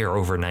dock here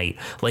overnight.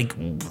 Like,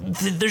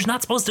 there's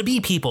not supposed to be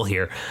people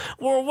here.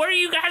 Well, what are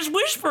you guys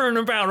whispering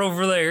about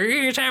over there?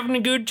 You guys having a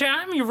good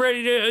time? You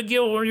ready to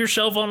get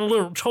yourself on a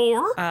little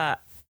tour?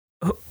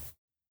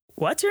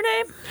 What's your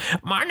name?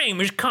 My name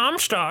is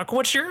Comstock.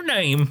 What's your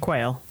name?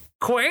 Quail.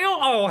 Quail?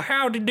 Oh,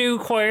 howdy do,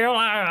 Quail.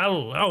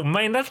 Oh,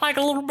 man, that's like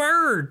a little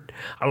bird.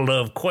 I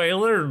love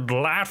quail. They're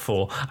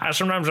delightful.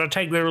 Sometimes I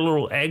take their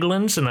little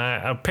egglings and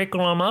I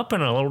pickle them up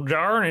in a little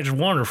jar, and it's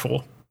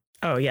wonderful.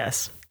 Oh,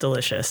 yes.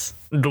 Delicious.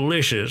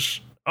 Delicious.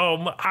 Oh,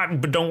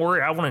 but don't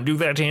worry, I wouldn't do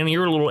that to any of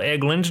your little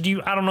egglings.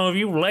 I don't know if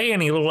you lay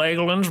any little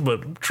egglings,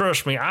 but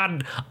trust me,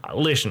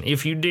 listen,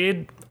 if you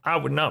did, I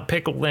would not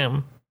pickle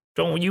them.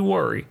 Don't you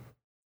worry.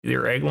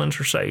 Your egglings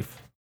are safe.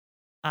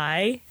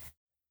 I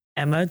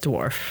am a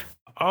dwarf.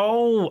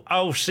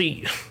 Oh,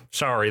 see,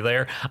 sorry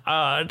there.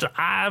 I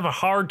have a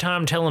hard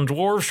time telling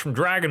dwarves from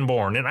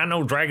Dragonborn, and I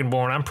know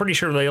Dragonborn, I'm pretty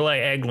sure they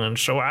lay egglings,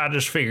 so I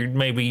just figured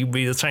maybe you'd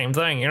be the same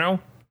thing, you know?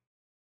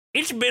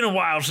 It's been a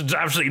while since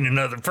I've seen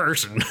another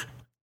person.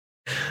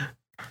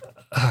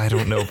 I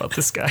don't know about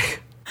this guy.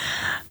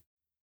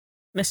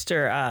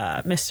 Mr.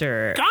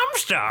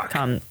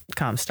 Comstock.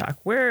 Comstock.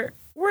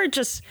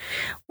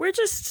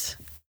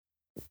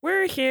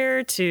 We're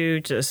here to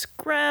just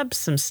grab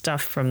some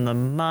stuff from the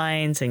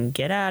mines and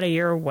get out of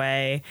your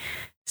way.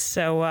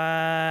 So,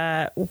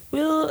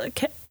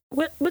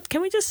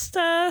 can we just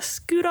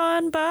scoot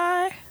on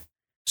by?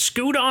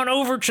 Scoot on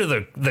over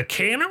to the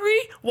cannery?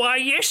 Why,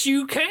 yes,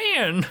 you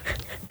can.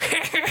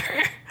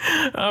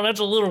 Oh, that's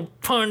a little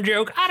pun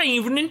joke. I didn't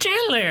even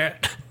intend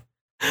that.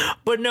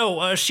 But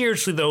no,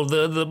 seriously though,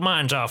 the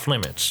mine's off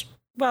limits.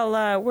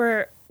 Well,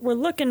 we're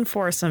looking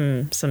for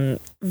some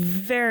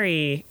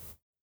very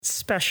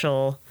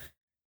special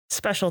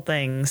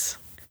things.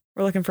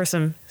 We're looking for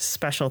some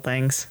special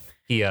things.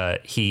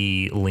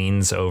 He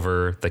leans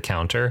over the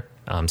counter,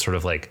 sort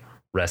of like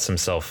rests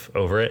himself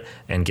over it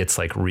and gets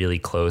like really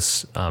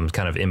close,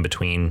 kind of in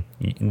between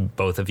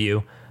both of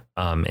you.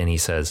 And he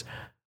says,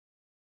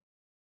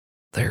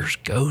 "There's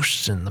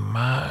ghosts in the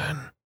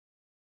mine.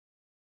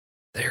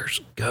 There's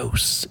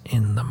ghosts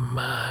in the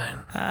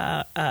mine.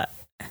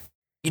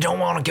 You don't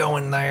want to go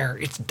in there.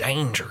 It's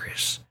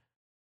dangerous.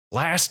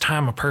 Last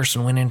time a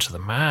person went into the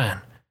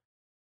mine,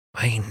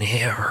 they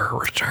never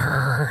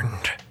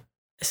returned."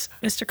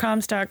 Mr.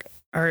 Comstock,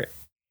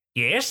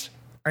 Yes?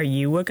 Are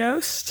you a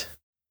ghost?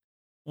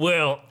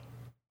 Well,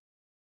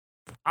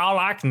 all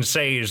I can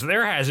say is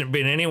there hasn't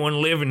been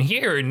anyone living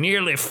here in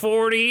nearly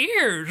 40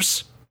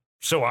 years.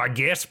 So I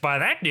guess by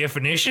that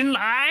definition,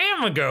 I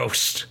am a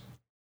ghost.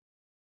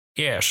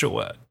 Yeah,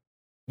 so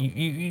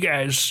you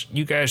guys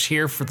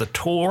here for the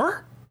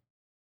tour?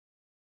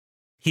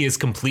 He has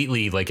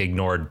completely like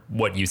ignored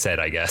what you said,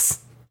 I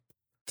guess.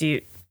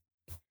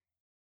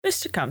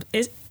 Mr. Combs,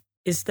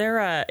 is there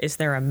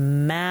a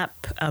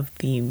map of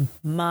the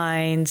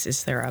mines?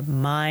 Is there a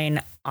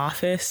mine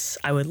office?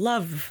 I would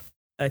love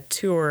a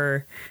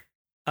tour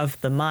of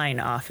the mine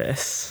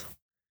office.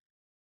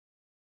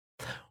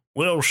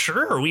 Well,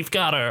 sure. We've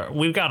got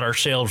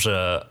ourselves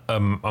a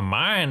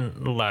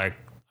mine, like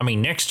I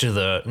mean, next to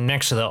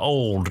the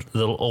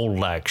old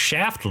like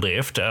shaft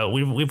lift,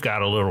 we've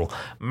got a little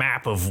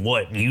map of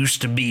what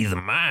used to be the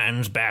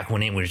mines back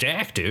when it was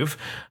active.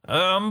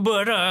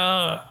 But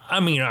I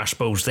mean, I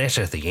suppose that's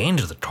at the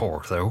end of the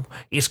tour, though.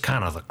 It's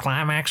kind of the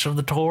climax of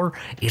the tour.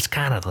 It's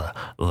kind of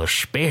the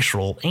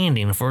special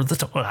ending for the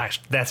tour.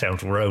 That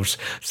sounds gross.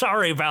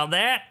 Sorry about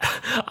that.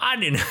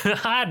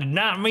 I did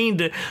not mean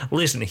to.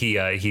 Listen,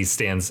 he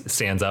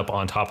stands up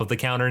on top of the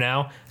counter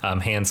now,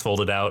 hands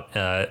folded out,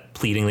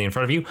 pleadingly in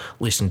front of you.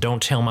 Listen,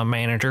 don't tell my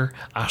manager.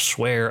 I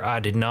swear I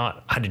did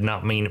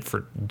not mean it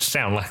for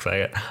sound like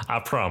that. I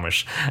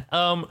promise.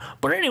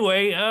 But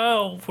anyway,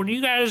 were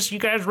you guys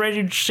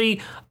ready to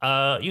see?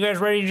 You guys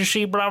ready to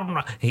see? Blah blah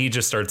blah. He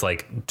just starts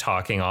like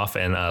talking off,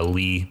 and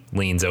Lee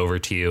leans over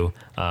to you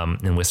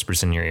and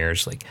whispers in your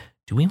ears, like,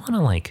 do we want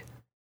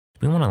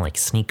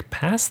to sneak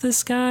past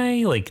this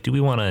guy? Like, do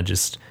we want to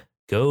just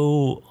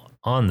go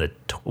on the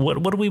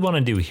what do we want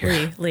to do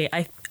here? Lee,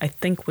 I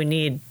think we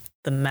need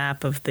the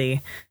map of the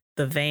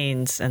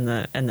veins and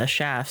the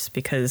shafts,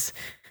 because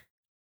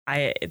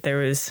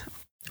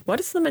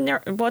what's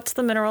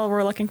the mineral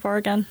we're looking for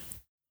again?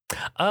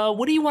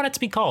 What do you want it to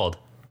be called?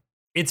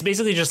 It's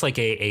basically just like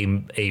a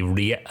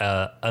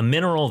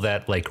mineral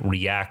that like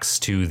reacts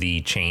to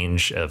the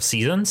change of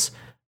seasons.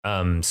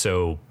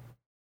 So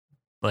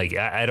like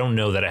I don't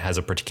know that it has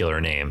a particular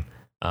name,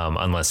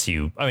 unless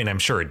you. I mean, I'm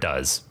sure it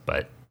does,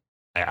 but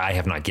I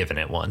have not given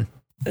it one.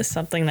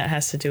 Something that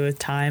has to do with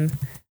time.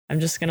 I'm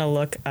just gonna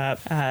look up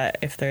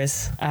if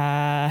there's.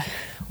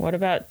 What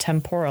about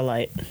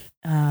temporalite?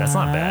 That's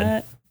not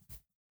bad.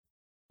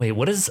 Wait,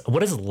 what does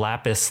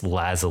lapis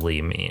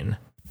lazuli mean?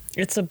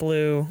 It's a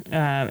blue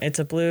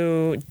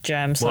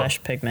gem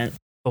 / pigment.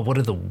 But what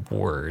do the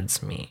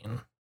words mean?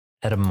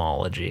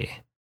 Etymology.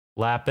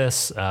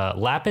 Lapis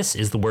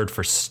is the word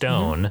for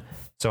stone. Mm-hmm.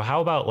 So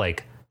how about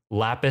like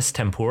lapis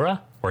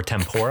tempura or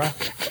tempura?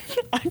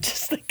 I'm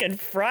just thinking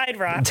fried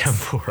rocks.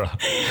 Tempura.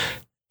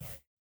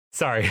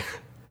 Sorry.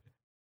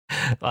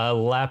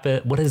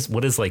 Lapis. What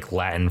is like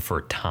Latin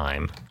for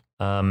time?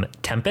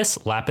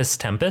 Tempus. Lapis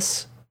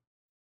tempus.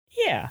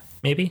 Yeah.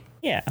 Maybe.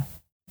 Yeah.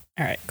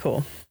 All right.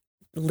 Cool.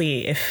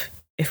 Lee,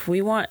 if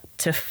we want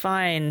to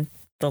find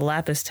the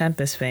lapis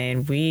tempus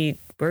vein, we're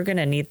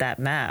gonna need that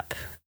map,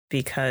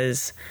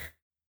 because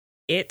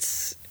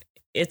it's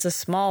a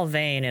small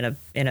vein in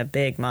a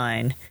big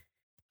mine.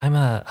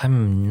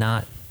 I'm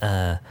not.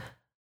 There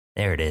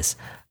it is.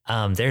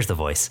 There's the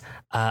voice.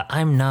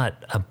 I'm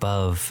not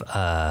above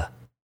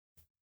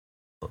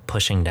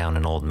pushing down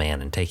an old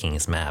man and taking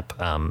his map.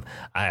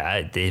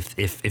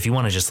 If you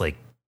want to just like,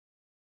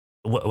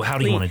 how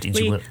do you want to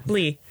do?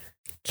 Lee,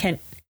 can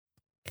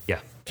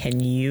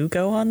you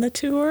go on the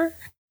tour?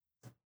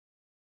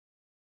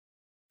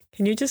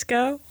 Can you just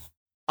go?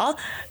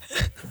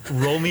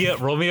 Roll me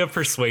a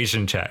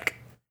persuasion check.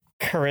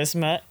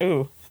 Charisma.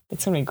 Ooh,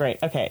 that's gonna be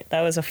great. Okay, that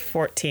was a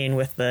 14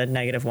 with the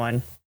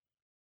 -1.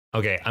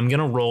 Okay, I'm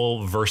gonna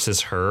roll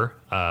versus her.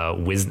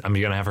 I'm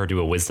gonna have her do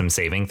a wisdom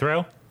saving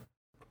throw.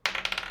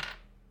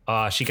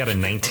 She got a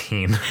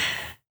 19.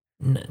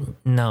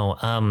 No,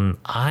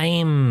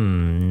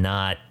 I'm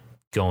not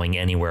going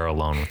anywhere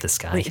alone with this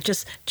guy. Wait,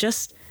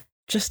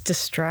 just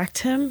distract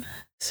him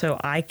so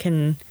I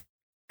can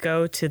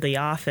go to the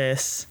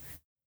office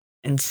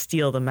and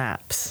steal the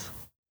maps,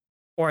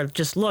 or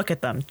just look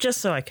at them, just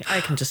so I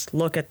can just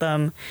look at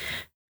them.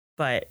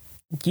 But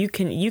you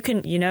can,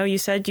 you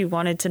said you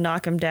wanted to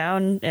knock him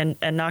down and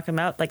knock him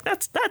out. Like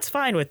that's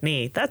fine with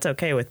me. That's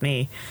okay with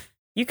me.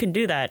 You can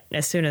do that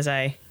as soon as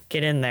I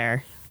get in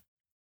there.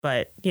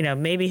 But,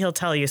 maybe he'll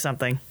tell you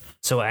something.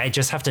 So I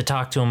just have to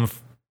talk to him.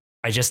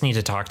 I just need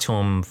to talk to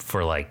him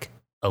for like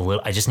a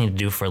little. I just need to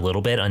do for a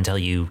little bit until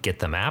you get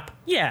the map.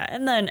 Yeah,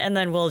 and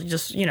then we'll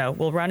just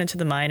we'll run into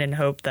the mine and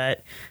hope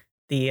that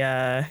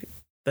the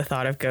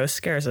thought of ghosts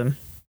scares him.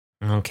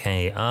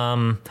 Okay.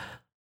 Roll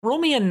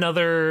me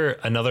another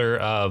one.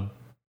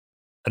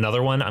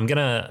 I'm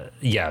gonna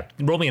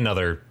roll me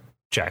another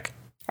check.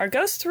 Are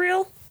ghosts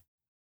real?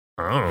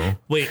 Oh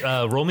wait.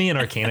 Roll me an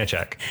Arcana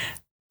check.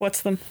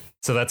 What's them?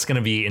 So that's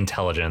gonna be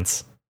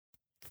intelligence.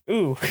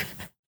 Ooh,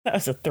 that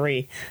was a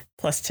 3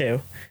 +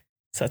 2,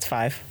 so it's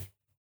 5.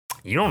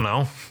 You don't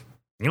know.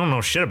 You don't know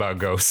shit about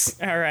ghosts.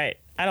 All right.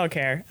 I don't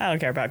care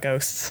about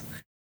ghosts.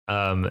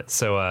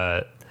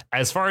 So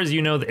as far as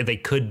you know, they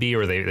could be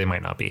or they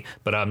might not be.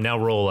 But now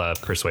roll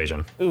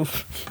persuasion.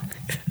 Oof.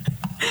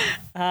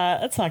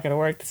 That's not gonna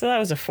work. So that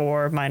was a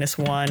 4 -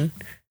 1.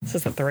 This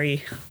is a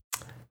 3.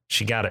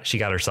 She got it. She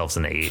got herself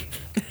an 8.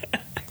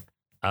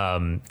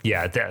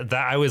 That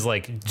I was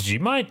like, she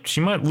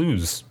might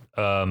lose.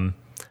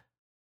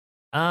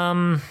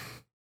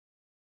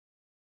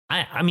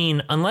 I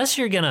mean, unless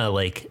you're gonna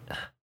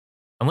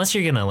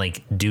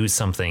do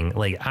something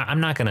like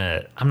I'm not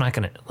gonna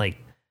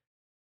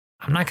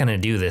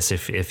do this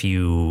if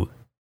you.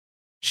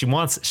 She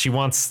wants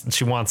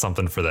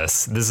something for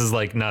this. This is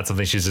like not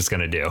something she's just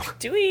gonna do.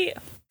 Do we've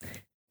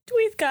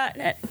got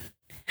it?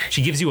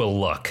 She gives you a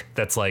look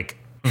that's like.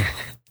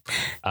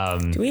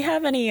 Do we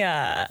have any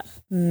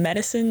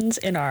medicines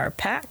in our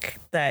pack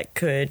that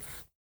could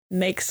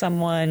make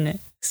someone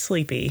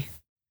sleepy.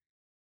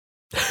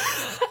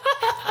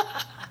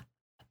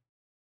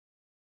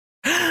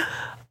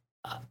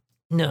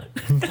 No.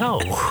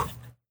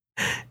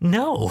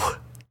 No.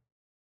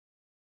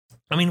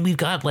 I mean, we've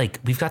got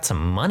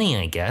some money,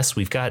 I guess.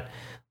 We've got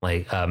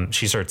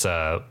she starts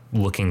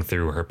looking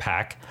through her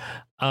pack.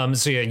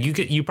 So yeah,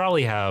 you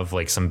probably have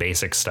like some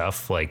basic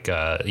stuff, like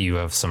you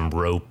have some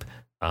rope,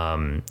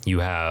 you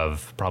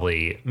have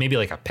probably maybe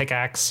like a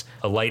pickaxe,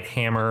 a light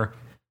hammer,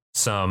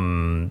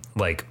 some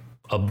like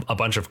a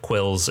bunch of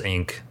quills,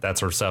 ink, that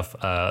sort of stuff.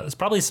 It's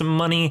probably some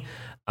money,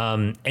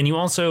 and you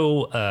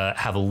also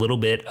have a little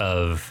bit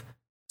of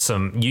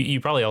some. You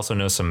probably also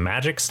know some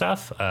magic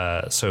stuff.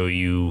 So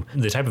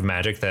the type of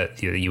magic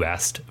that you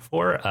asked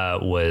for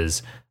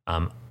was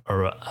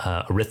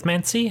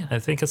arithmancy. I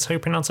think that's how you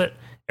pronounce it.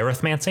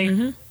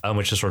 Arithmancy,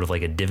 which is sort of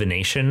like a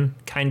divination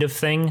kind of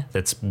thing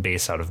that's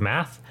based out of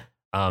math.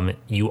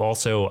 You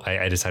also,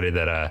 I decided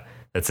that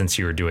since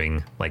you were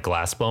doing like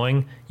glass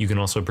blowing, you can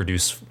also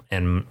produce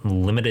in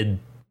limited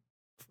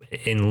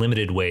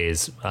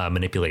ways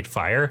manipulate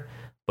fire,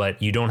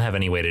 but you don't have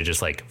any way to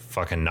just like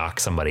fucking knock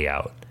somebody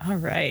out. All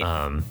right.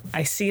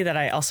 I see that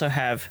I also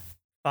have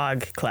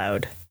fog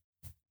cloud.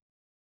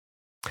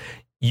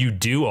 You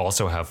do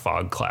also have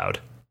fog cloud.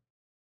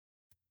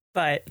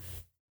 But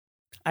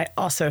I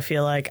also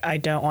feel like I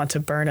don't want to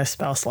burn a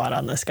spell slot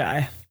on this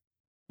guy.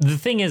 The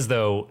thing is,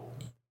 though,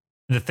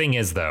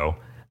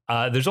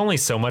 there's only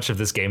so much of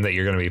this game that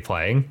you're going to be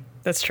playing.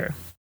 That's true.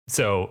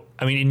 So,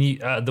 I mean,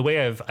 the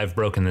way I've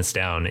broken this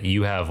down,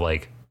 you have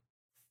like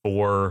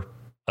 4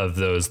 of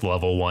those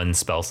level 1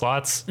 spell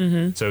slots.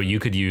 Mm-hmm. So you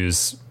could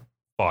use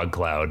fog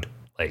cloud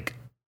like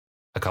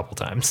a couple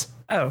times.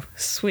 Oh,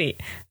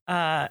 sweet.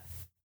 I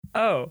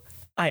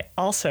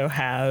also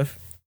have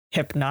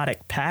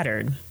hypnotic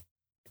pattern.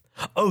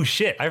 Oh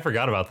shit, I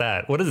forgot about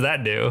that. What does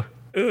that do?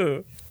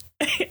 Ooh.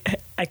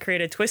 I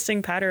create a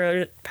twisting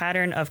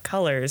pattern of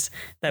colors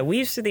that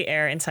weaves through the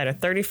air inside a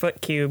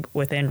 30-foot cube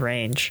within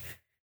range.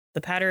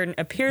 The pattern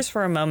appears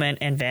for a moment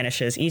and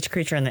vanishes. Each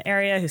creature in the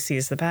area who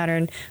sees the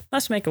pattern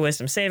must make a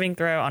wisdom saving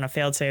throw. On a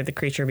failed save, the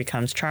creature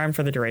becomes charmed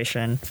for the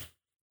duration.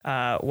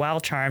 While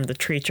charmed, the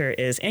creature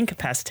is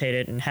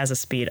incapacitated and has a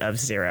speed of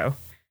 0.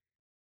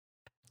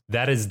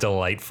 That is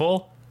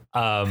delightful.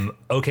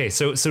 Okay,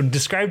 so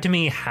describe to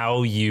me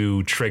how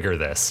you trigger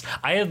this.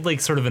 I had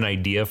like sort of an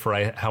idea for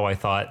how I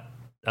thought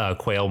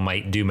Quail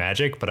might do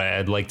magic, but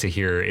I'd like to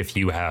hear if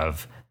you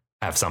have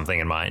something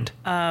in mind.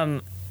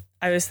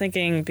 I was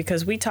thinking,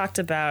 because we talked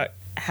about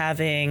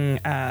having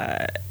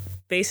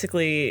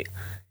basically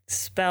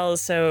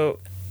spells, so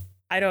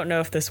I don't know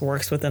if this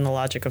works within the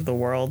logic of the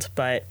world,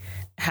 but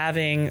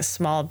having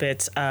small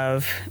bits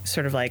of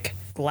sort of like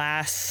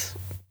glass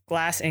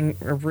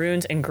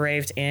runes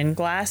engraved in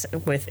glass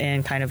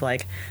within kind of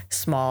like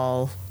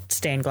small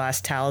stained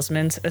glass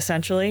talismans,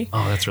 essentially.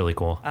 Oh, that's really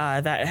cool.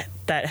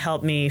 That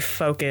helped me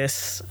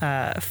focus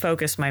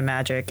my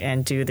magic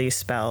and do these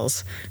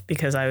spells,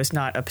 because I was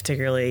not a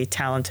particularly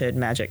talented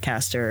magic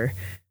caster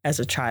as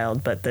a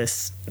child, but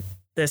this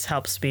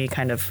helps me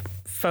kind of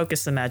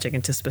focus the magic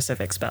into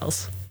specific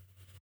spells.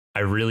 I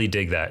really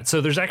dig that. So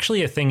there's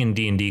actually a thing in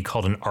D&D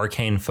called an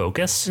arcane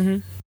focus. Mm-hmm.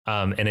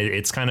 And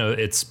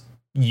it's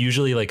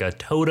usually like a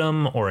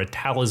totem or a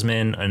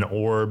talisman, an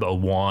orb, a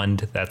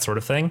wand, that sort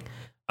of thing.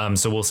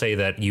 So we'll say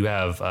that you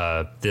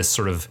have this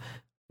sort of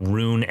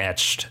rune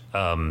etched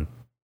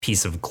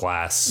piece of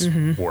glass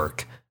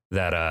work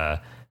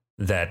that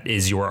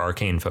is your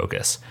arcane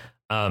focus.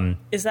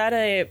 Is that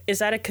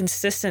a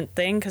consistent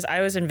thing? Because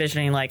I was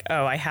envisioning like,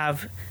 oh, I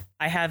have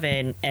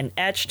an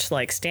etched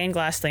like stained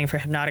glass thing for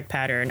hypnotic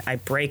pattern. I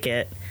break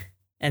it,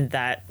 and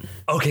that.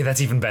 Okay,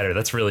 that's even better.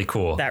 That's really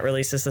cool. That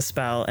releases the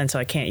spell, and so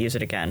I can't use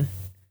it again.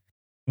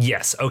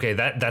 Yes. Okay.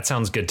 That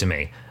sounds good to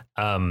me.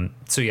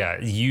 So yeah,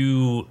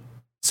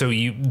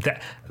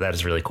 that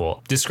is really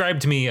cool.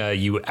 Describe to me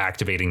you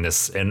activating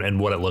this and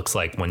what it looks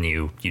like when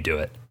you do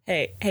it.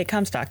 Hey,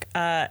 Comstock.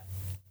 Yeah,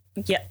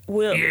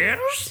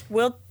 Yes.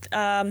 We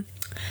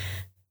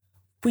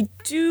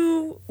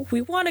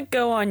want to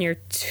go on your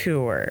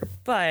tour,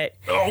 but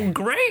oh,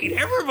 great!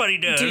 Everybody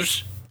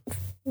does.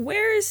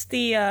 Where's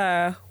the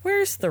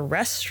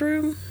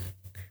restroom?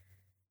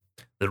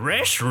 The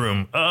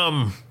restroom.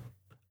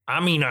 I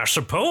mean, I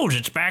suppose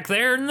it's back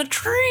there in the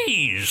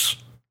trees.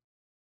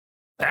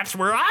 That's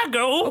where I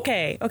go.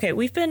 Okay.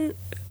 We've been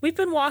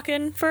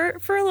walking for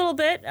a little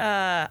bit.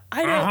 I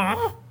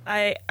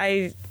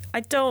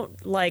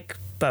don't like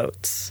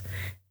boats,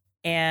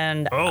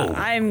 and well,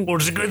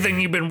 it's a good thing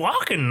you've been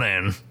walking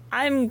then.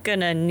 I'm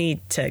gonna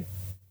need to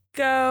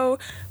go.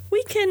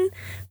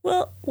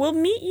 We'll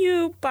meet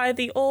you by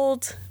the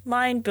old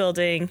mine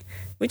building.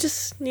 We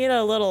just need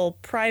a little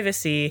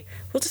privacy.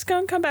 We'll just go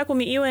and come back. We'll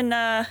meet you in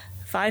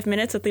 5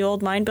 minutes at the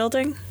old mine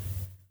building.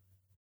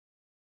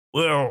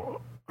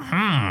 Well,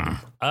 I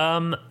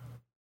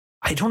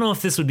don't know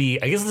if this would be.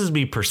 I guess this would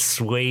be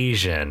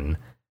persuasion.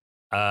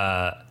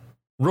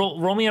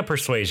 Roll me a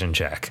persuasion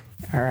check.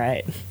 All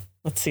right.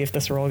 Let's see if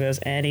this roll goes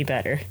any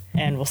better,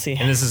 and we'll see.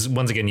 And this is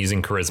once again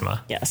using charisma.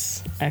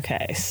 Yes.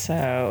 Okay,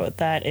 so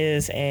that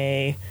is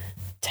a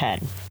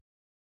 10.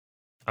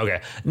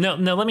 Okay. Now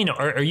let me know.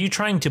 Are you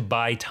trying to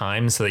buy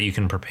time so that you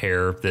can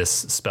prepare this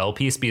spell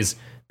piece? Because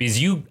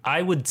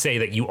I would say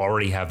that you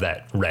already have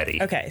that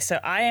ready. Okay, so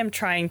I am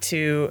trying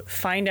to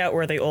find out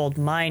where the old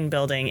mine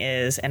building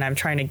is, and I'm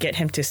trying to get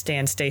him to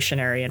stand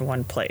stationary in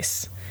one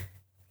place.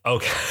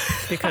 Okay.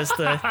 Because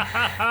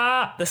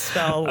the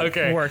spell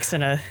works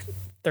in a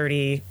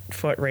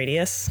 30-foot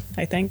radius,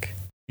 I think.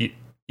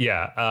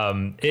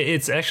 Yeah.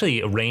 It's actually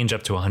a range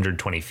up to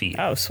 120 feet.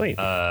 Oh, sweet.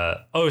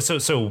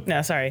 So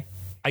no, sorry.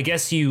 I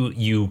guess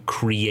you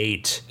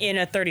create in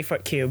a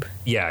 30-foot cube.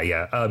 Yeah.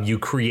 You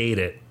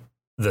create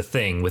the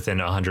thing within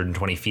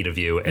 120 feet of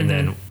you, and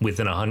then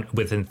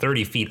within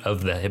 30 feet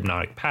of the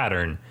hypnotic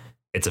pattern,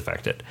 it's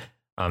affected.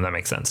 That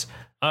makes sense.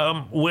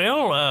 I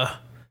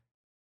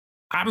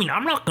mean,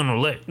 I'm not gonna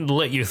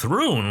let you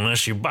through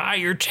unless you buy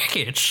your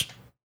tickets.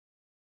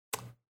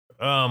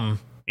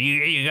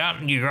 You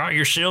got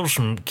yourself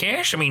some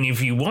cash. I mean,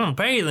 if you want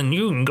to pay, then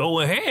you can go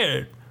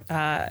ahead.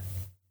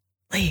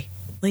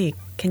 Lee,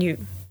 can you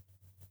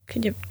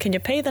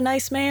pay the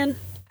nice man?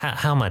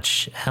 How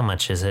much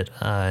is it?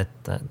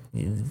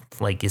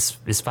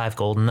 Is 5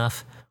 gold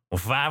enough? Well,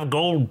 5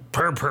 gold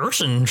per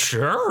person,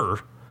 sure.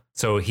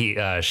 So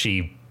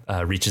she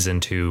reaches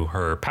into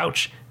her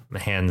pouch,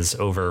 hands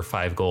over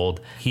 5 gold.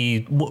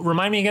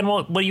 Remind me again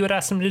what you had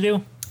asked him to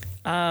do?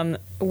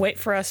 Wait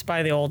for us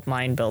by the old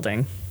mine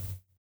building.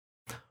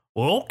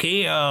 Well,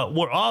 okay.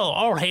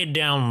 I'll head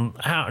down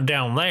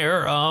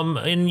there.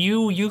 And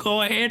you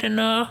go ahead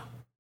and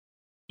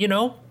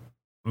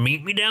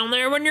meet me down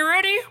there when you're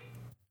ready.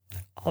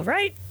 All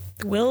right.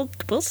 We'll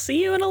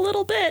see you in a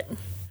little bit.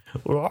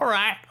 Well,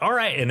 all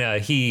right.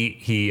 And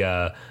he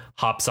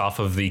hops off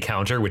of the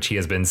counter, which he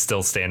has been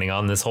still standing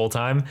on this whole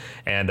time,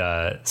 and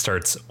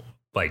starts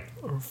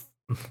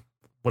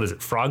what is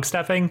it, frog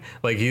stepping?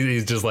 Like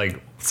he's just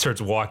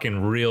starts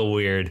walking real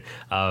weird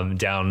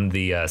down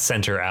the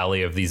center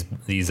alley of these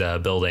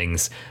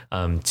buildings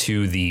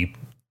to the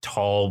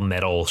tall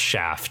metal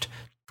shaft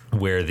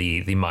where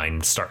the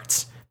mine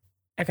starts.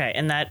 Okay,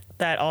 and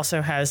that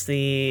also has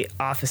the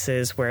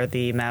offices where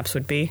the maps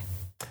would be?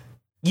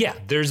 Yeah,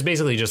 there's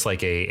basically just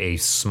a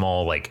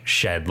small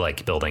shed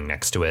building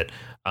next to it,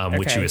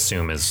 which you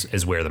assume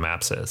is where the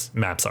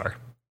maps are.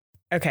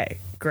 Okay,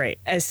 great.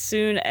 As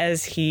soon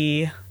as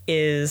he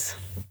is...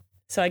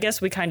 So I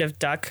guess we kind of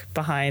duck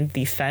behind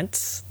the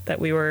fence that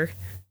we were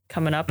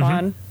coming up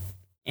on.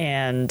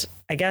 And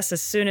I guess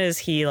as soon as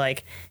he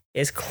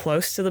is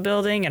close to the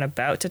building and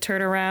about to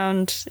turn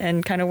around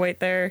and kind of wait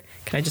there,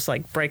 can I just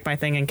break my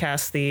thing and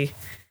cast the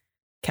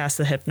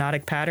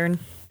hypnotic pattern?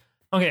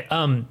 Okay.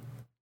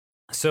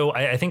 So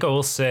I think I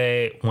will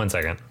say 1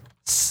 second.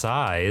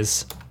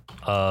 Size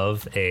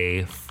of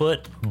a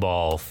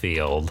football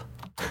field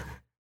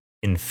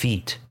in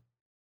feet.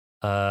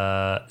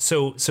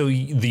 So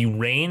the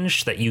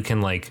range that you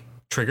can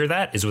trigger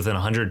that is within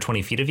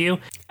 120 feet of you.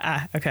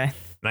 Okay.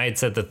 And I had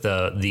said that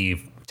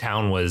the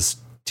town was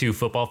 2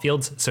 football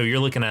fields, so you're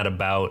looking at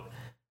about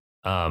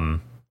a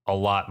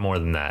lot more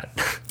than that.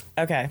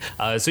 Okay.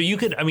 So you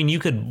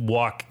could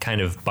walk kind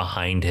of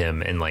behind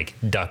him and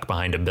duck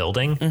behind a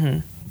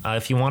building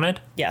if you wanted.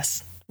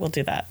 Yes, we'll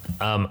do that.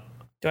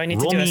 Do I need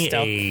to do a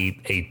stealth?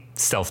 a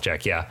stealth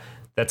check? Yeah,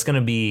 that's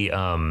gonna be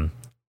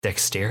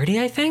dexterity,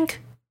 I think.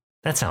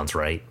 That sounds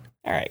right.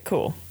 All right,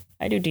 cool.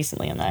 I do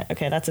decently on that.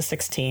 Okay, that's a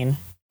 16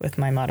 with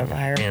my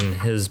modifier. And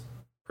his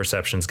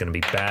perception's going to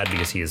be bad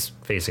because he is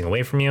facing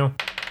away from you.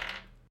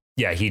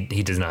 Yeah, he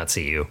does not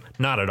see you.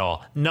 Not at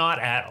all. Not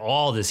at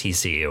all does he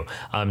see you.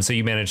 So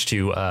you manage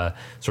to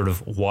sort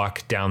of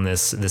walk down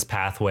this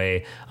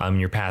pathway.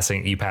 You pass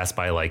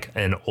by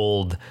an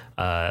old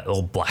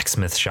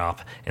blacksmith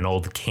shop, an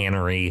old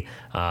cannery,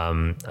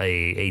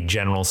 a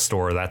general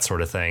store, that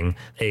sort of thing,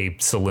 a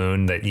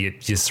saloon that you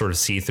just sort of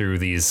see through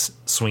these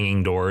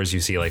swinging doors.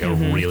 You see a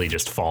really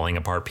just falling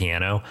apart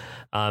piano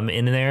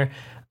in there,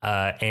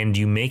 and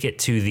you make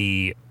it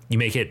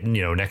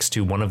next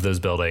to one of those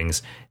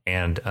buildings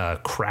and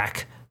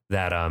crack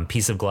that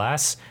piece of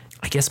glass.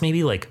 I guess maybe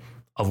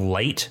a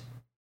light.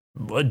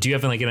 Do you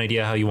have an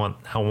idea how you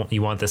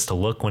want this to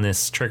look when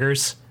this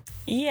triggers?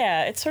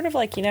 Yeah, it's sort of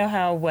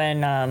how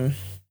when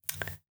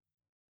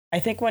I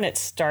think when it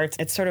starts,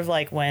 it's sort of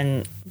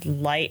when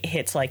light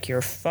hits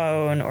your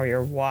phone or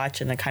your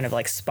watch, and then kind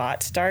of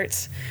spot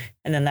starts,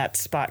 and then that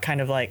spot kind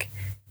of oh,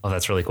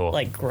 that's really cool.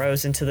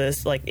 Grows into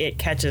this, it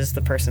catches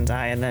the person's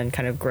eye and then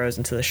kind of grows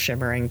into the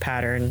shimmering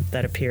pattern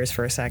that appears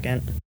for a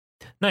second.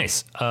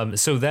 Nice.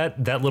 So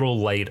that little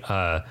light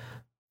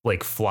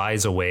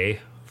flies away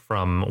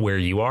from where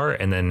you are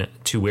and then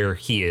to where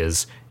he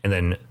is, and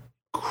then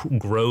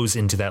grows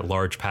into that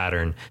large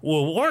pattern.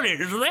 Well, what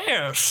is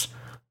this?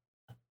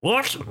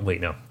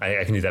 Wait, no,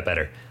 I can do that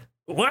better.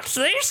 What's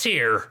this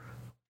here?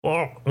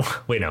 Well,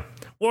 wait, no.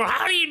 Well,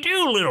 how do you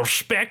do, little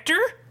specter?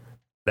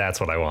 That's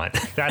what I want.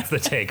 That's the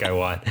take I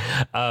want.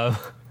 All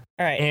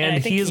right, and I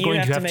think he is going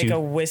to have to make a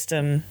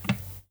wisdom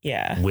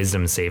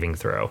wisdom saving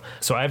throw.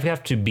 So I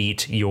have to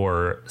beat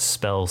your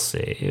spell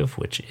save,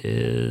 which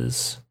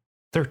is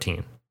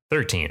 13.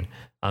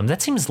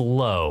 That seems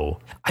low.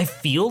 I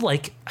feel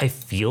like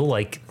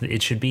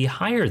it should be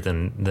higher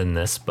than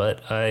this,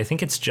 but I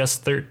think it's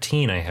just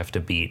 13 I have to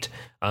beat.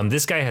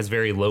 This guy has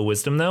very low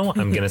wisdom though.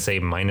 I'm gonna say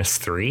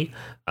 -3.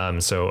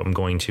 So I'm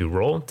going to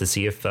roll to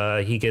see if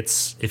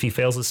he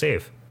fails the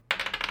save.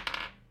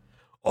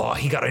 Oh,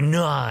 he got a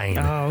 9.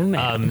 Oh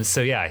man.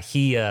 So yeah,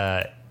 he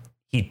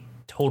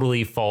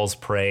totally falls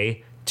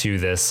prey to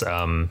this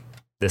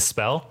this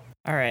spell.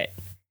 All right.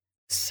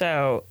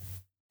 So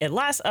it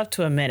lasts up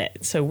to a minute.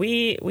 So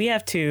we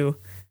have to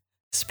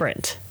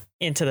sprint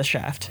into the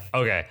shaft.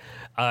 Okay.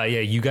 Yeah,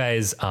 you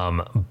guys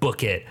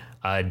book it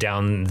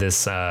down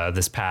this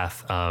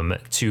path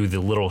to the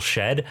little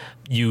shed.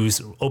 You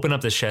open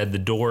up the shed. The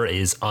door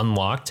is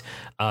unlocked,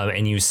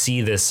 and you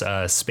see this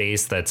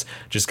space that's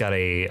just got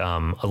a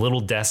little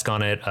desk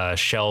on it, a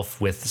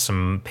shelf with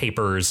some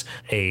papers,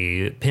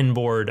 a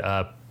pinboard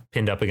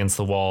pinned up against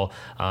the wall,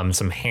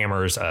 some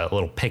hammers, a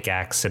little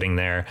pickaxe sitting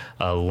there,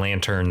 a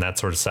lantern, that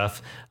sort of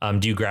stuff.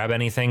 Do you grab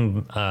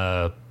anything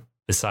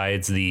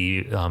besides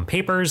the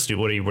papers?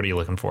 What are you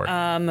looking for?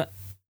 I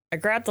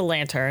grabbed the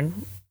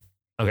lantern.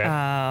 Okay.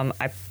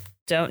 I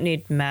don't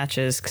need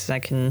matches because I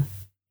can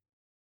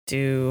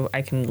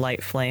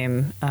light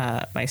flame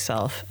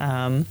myself.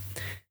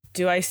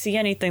 Do I see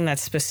anything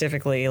that's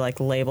specifically like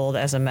labeled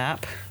as a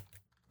map?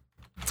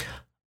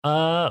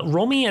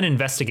 Roll me an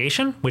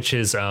investigation, which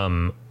is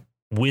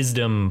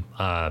wisdom.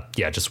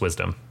 Just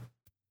wisdom.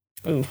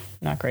 Ooh,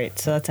 not great.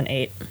 So that's an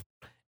 8.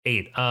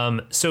 8.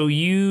 So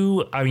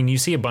you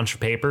see a bunch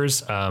of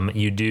papers.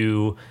 You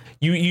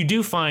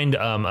do find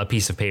a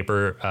piece of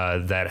paper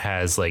that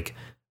has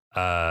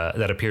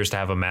that appears to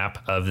have a map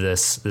of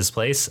this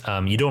place.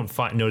 You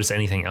don't notice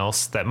anything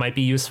else that might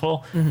be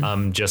useful.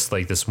 Mm-hmm. Just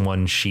like this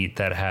one sheet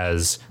that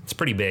it's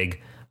pretty big.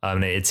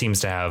 It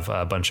seems to have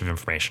a bunch of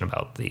information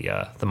about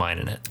the mine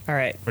in it. All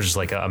right. Or just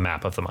like a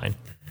map of the mine.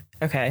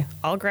 Okay,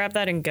 I'll grab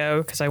that and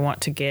go because I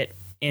want to get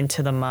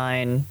into the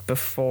mine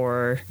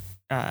before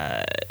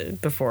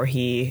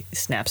he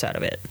snaps out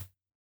of it.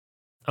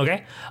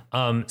 Okay.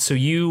 So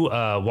you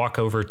walk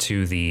over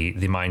to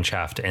the mine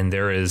shaft, and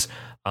there is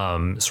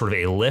sort of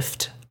a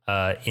lift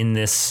in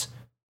this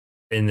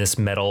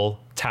metal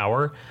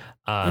tower.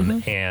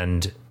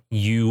 And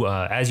you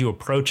as you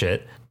approach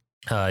it,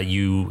 I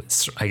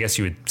guess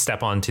you would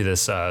step onto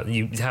this.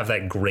 You have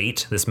that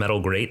grate, this metal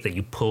grate that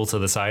you pull to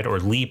the side, or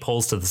Lee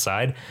pulls to the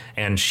side,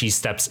 and she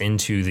steps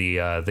into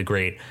the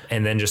grate,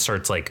 and then just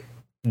starts like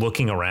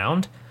looking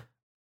around.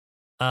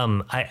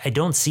 I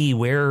don't see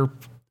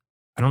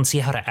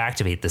how to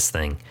activate this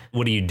thing.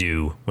 What do you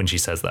do when she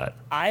says that?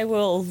 I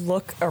will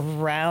look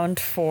around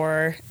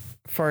for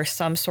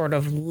some sort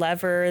of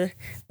lever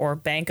or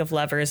bank of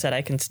levers that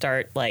I can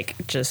start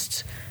like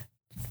just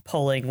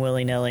pulling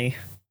willy-nilly.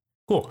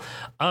 Cool.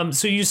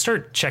 So you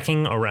start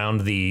checking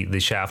around the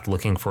shaft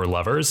looking for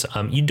levers.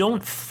 You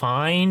don't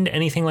find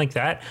anything like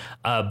that,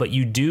 but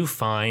you do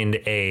find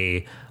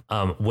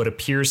what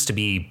appears to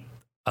be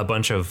a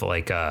bunch of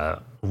like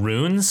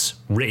runes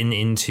written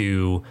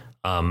into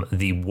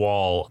the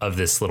wall of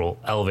this little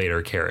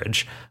elevator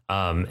carriage,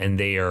 and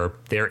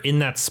they're in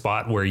that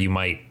spot where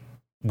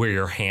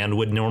your hand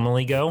would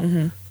normally go,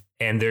 mm-hmm.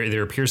 and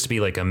there appears to be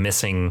like a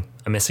missing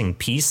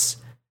piece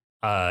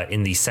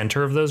in the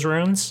center of those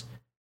runes.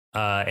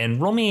 And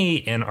roll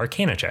me an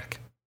Arcana check.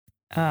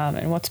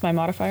 And what's my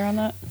modifier on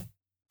that?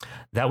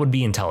 That would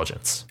be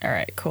intelligence. All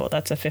right, cool.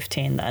 That's a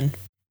 15 then.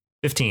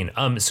 15.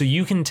 So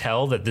you can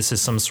tell that this is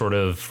some sort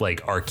of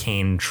like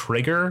arcane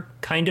trigger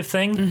kind of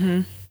thing.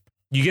 Mm-hmm.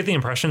 You get the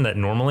impression that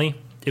normally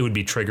it would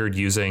be triggered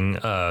using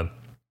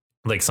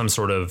like some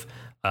sort of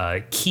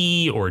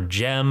key or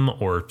gem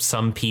or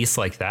some piece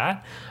like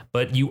that.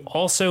 But you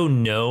also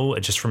know,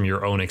 just from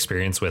your own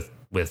experience with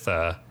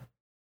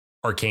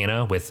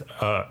Arcana, with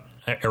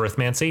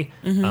arithmancy,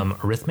 mm-hmm.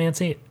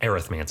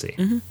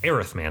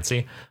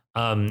 Arithmancy,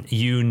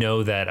 you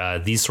know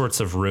that these sorts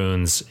of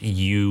runes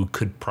you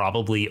could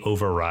probably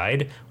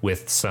override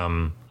with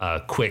some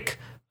quick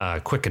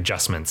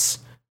adjustments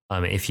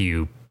if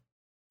you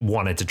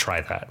wanted to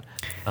try that.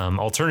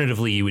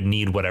 Alternatively, you would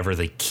need whatever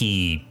the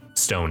key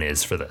stone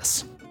is for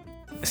this.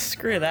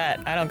 Screw that.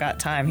 I don't got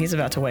time. He's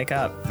about to wake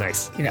up.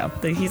 Nice. You know,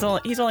 he's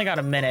only got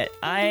a minute.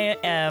 I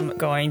am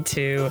going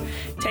to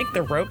take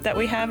the rope that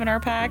we have in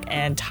our pack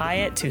and tie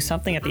it to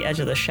something at the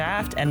edge of the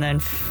shaft and then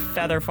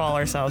feather fall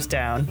ourselves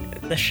down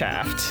the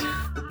shaft.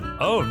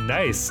 Oh,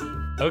 nice.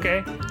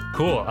 Okay,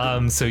 cool.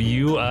 So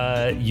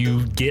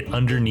you get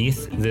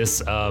underneath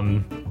this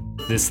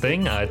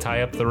thing,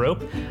 tie up the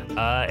rope,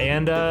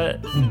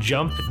 and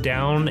jump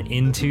down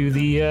into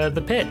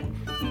the pit.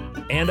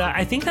 And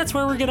I think that's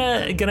where we're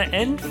gonna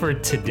end for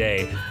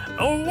today.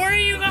 Oh, what are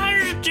you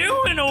guys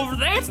doing over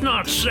there? That's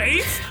not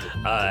safe.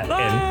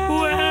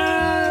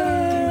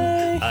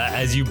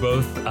 As you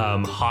both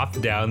hop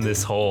down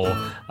this hole,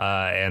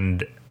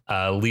 and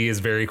Lee is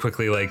very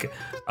quickly like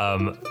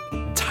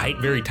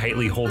very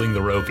tightly holding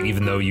the rope,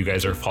 even though you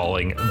guys are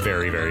falling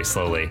very, very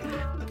slowly.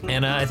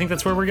 And I think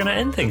that's where we're gonna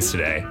end things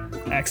today.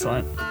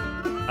 Excellent.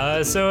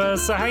 So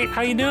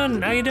how you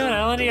doing? How you doing,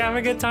 Ellen? Do you have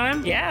a good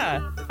time?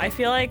 Yeah, I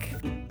feel like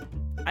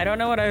I don't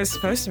know what I was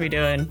supposed to be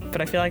doing,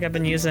 but I feel like I've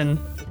been using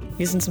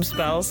some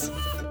spells.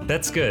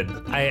 That's good.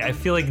 I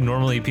feel like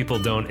normally people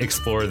don't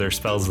explore their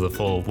spells to the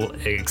full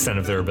extent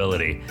of their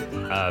ability.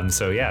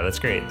 So yeah, that's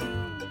great.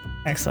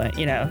 Excellent.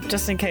 You know,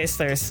 just in case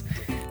there's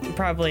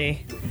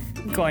probably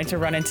going to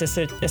run into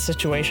a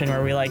situation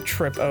where we like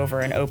trip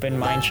over an open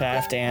mine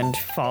shaft and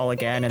fall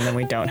again, and then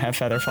we don't have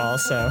feather fall.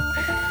 So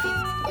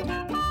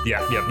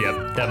Yep.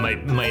 That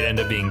might end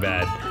up being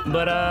bad.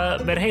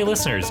 But hey,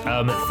 listeners,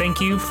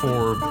 thank you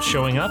for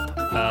showing up,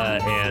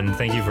 and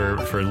thank you for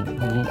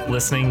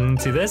listening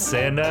to this.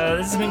 And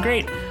this has been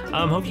great.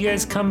 Hope you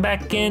guys come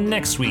back in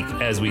next week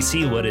as we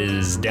see what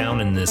is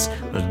down in this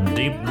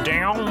deep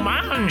down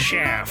mine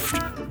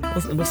shaft.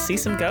 we'll see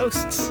some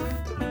ghosts.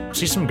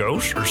 See some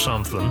ghosts or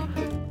something.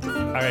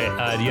 All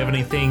right. Do you have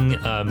anything?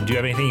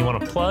 You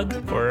want to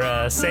plug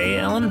or say,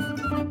 Ellen?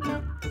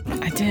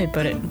 I did,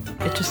 but it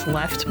just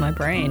left my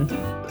brain.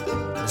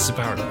 Is it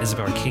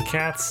about Kit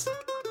Kats?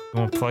 You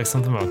want to plug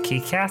something about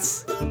Kit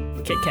Kats?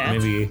 Kit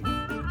Kats? Maybe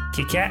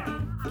Kit Kat?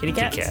 Kitty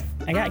cats? Kit Kat.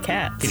 I got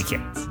cats. Kitty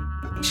cats.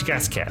 She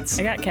got cats.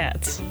 I got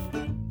cats.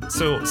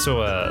 So,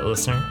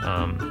 listener,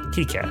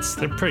 kitty cats.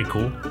 They're pretty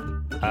cool.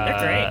 They're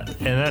great.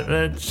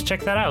 And just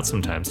check that out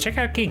sometimes. Check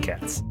out kitty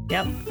cats.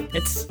 Yep.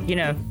 It's,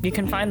 you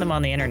can find them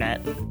on the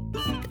internet.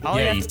 All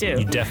you have to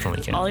do. You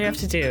definitely can. All you have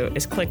to do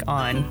is click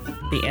on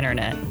the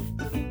internet.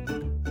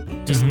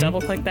 Just double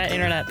click that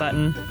internet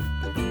button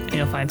and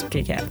you'll find some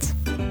kitty cats.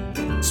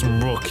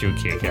 Some real cute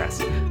kitty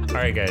cats. All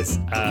right, guys.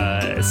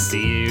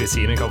 See you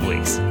in a couple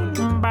weeks.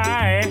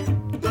 Bye.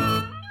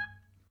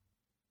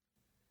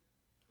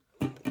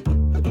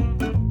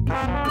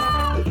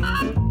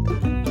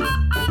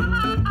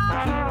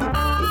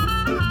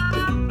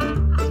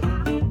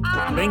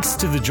 Thanks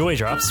to the Joy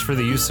Drops for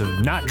the use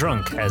of Not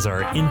Drunk as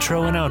our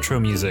intro and outro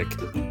music.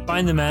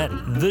 Find them at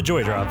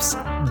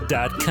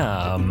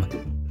thejoydrops.com.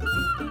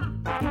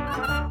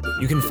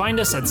 You can find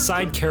us at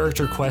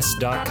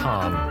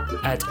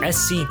sidecharacterquest.com, at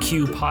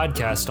SCQ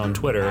Podcast on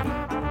Twitter,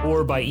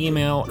 or by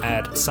email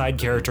at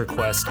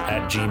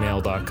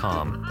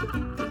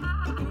sidecharacterquest@gmail.com.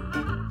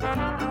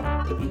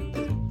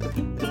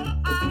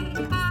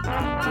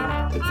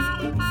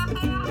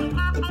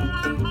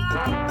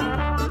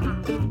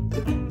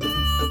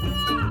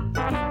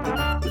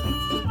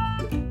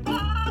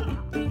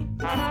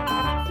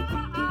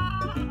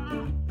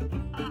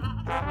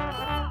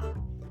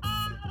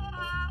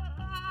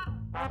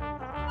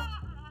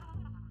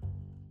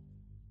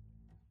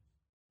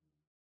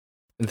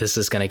 This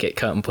is gonna get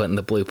cut and put in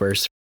the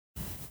bloopers.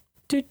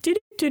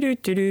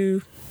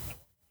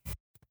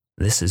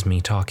 This is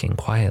me talking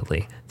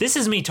quietly. This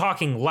is me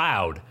talking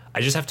loud.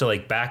 I just have to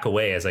back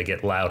away as I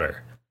get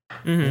louder.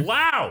 Mm-hmm.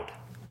 Loud!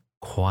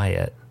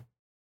 Quiet.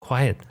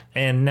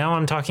 And now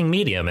I'm talking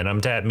medium and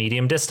I'm at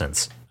medium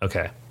distance.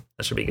 Okay,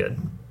 that should be good.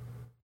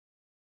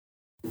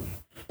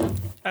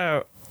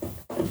 Oh.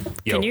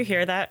 Yo. Can you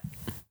hear that?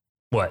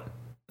 What?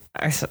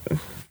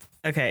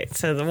 Okay,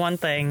 so the one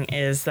thing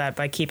is that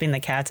by keeping the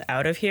cats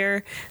out of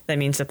here, that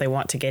means that they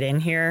want to get in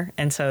here,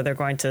 and so they're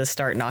going to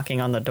start knocking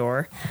on the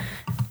door.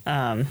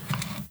 I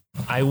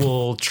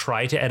will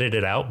try to edit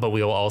it out, but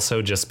we'll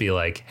also just be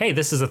like, hey,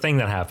 this is a thing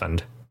that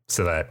happened.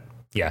 So that,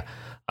 yeah,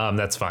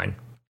 that's fine.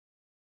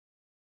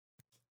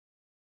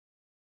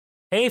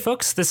 Hey,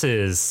 folks, this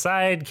is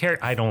Side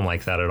Character. I don't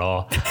like that at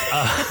all.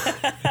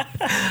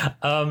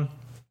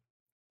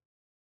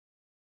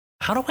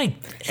 How do I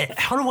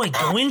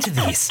go into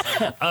these?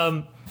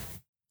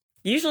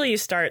 Usually you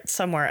start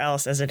somewhere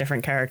else as a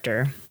different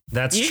character.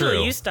 That's Usually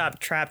true. You stop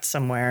trapped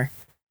somewhere.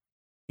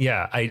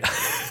 Yeah,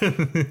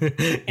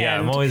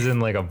 I'm always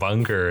in a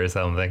bunker or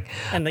something.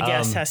 And the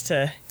guest has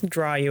to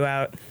draw you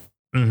out.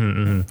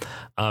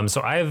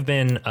 So I have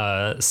been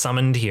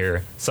summoned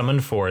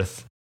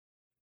forth.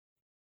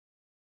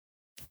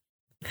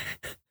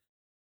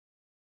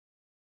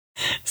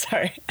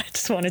 Sorry, I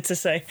just wanted to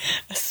say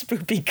a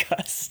spoopy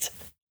gust.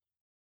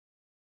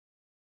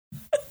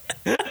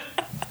 You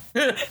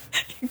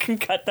can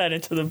cut that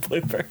into the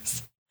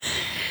bloopers.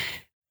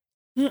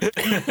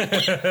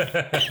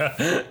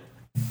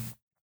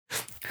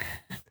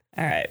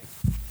 All right.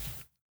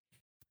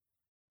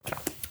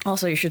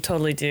 Also, you should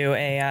totally do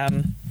a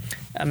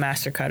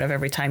master cut of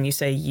every time you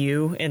say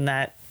 "you" in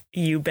that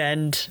 "you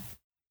bend"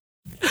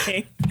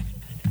 thing.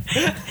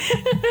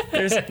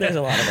 There's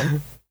a lot of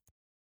them.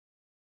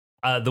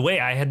 The way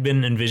I had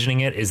been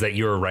envisioning it is that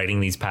you were writing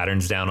these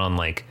patterns down on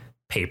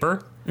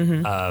paper,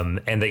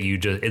 and that you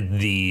just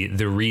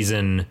the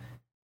reason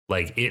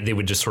they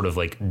would just sort of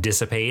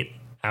dissipate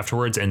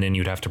afterwards, and then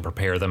you'd have to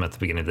prepare them at the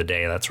beginning of the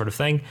day, that sort of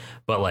thing.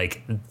 But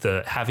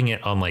the having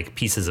it on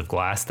pieces of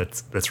glass,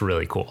 that's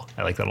really cool.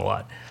 I like that a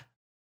lot.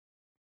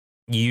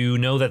 You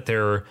know that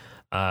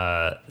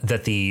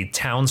that the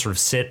town sort of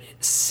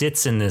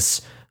sits in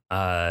this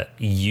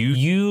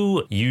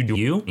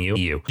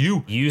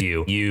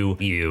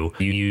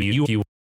you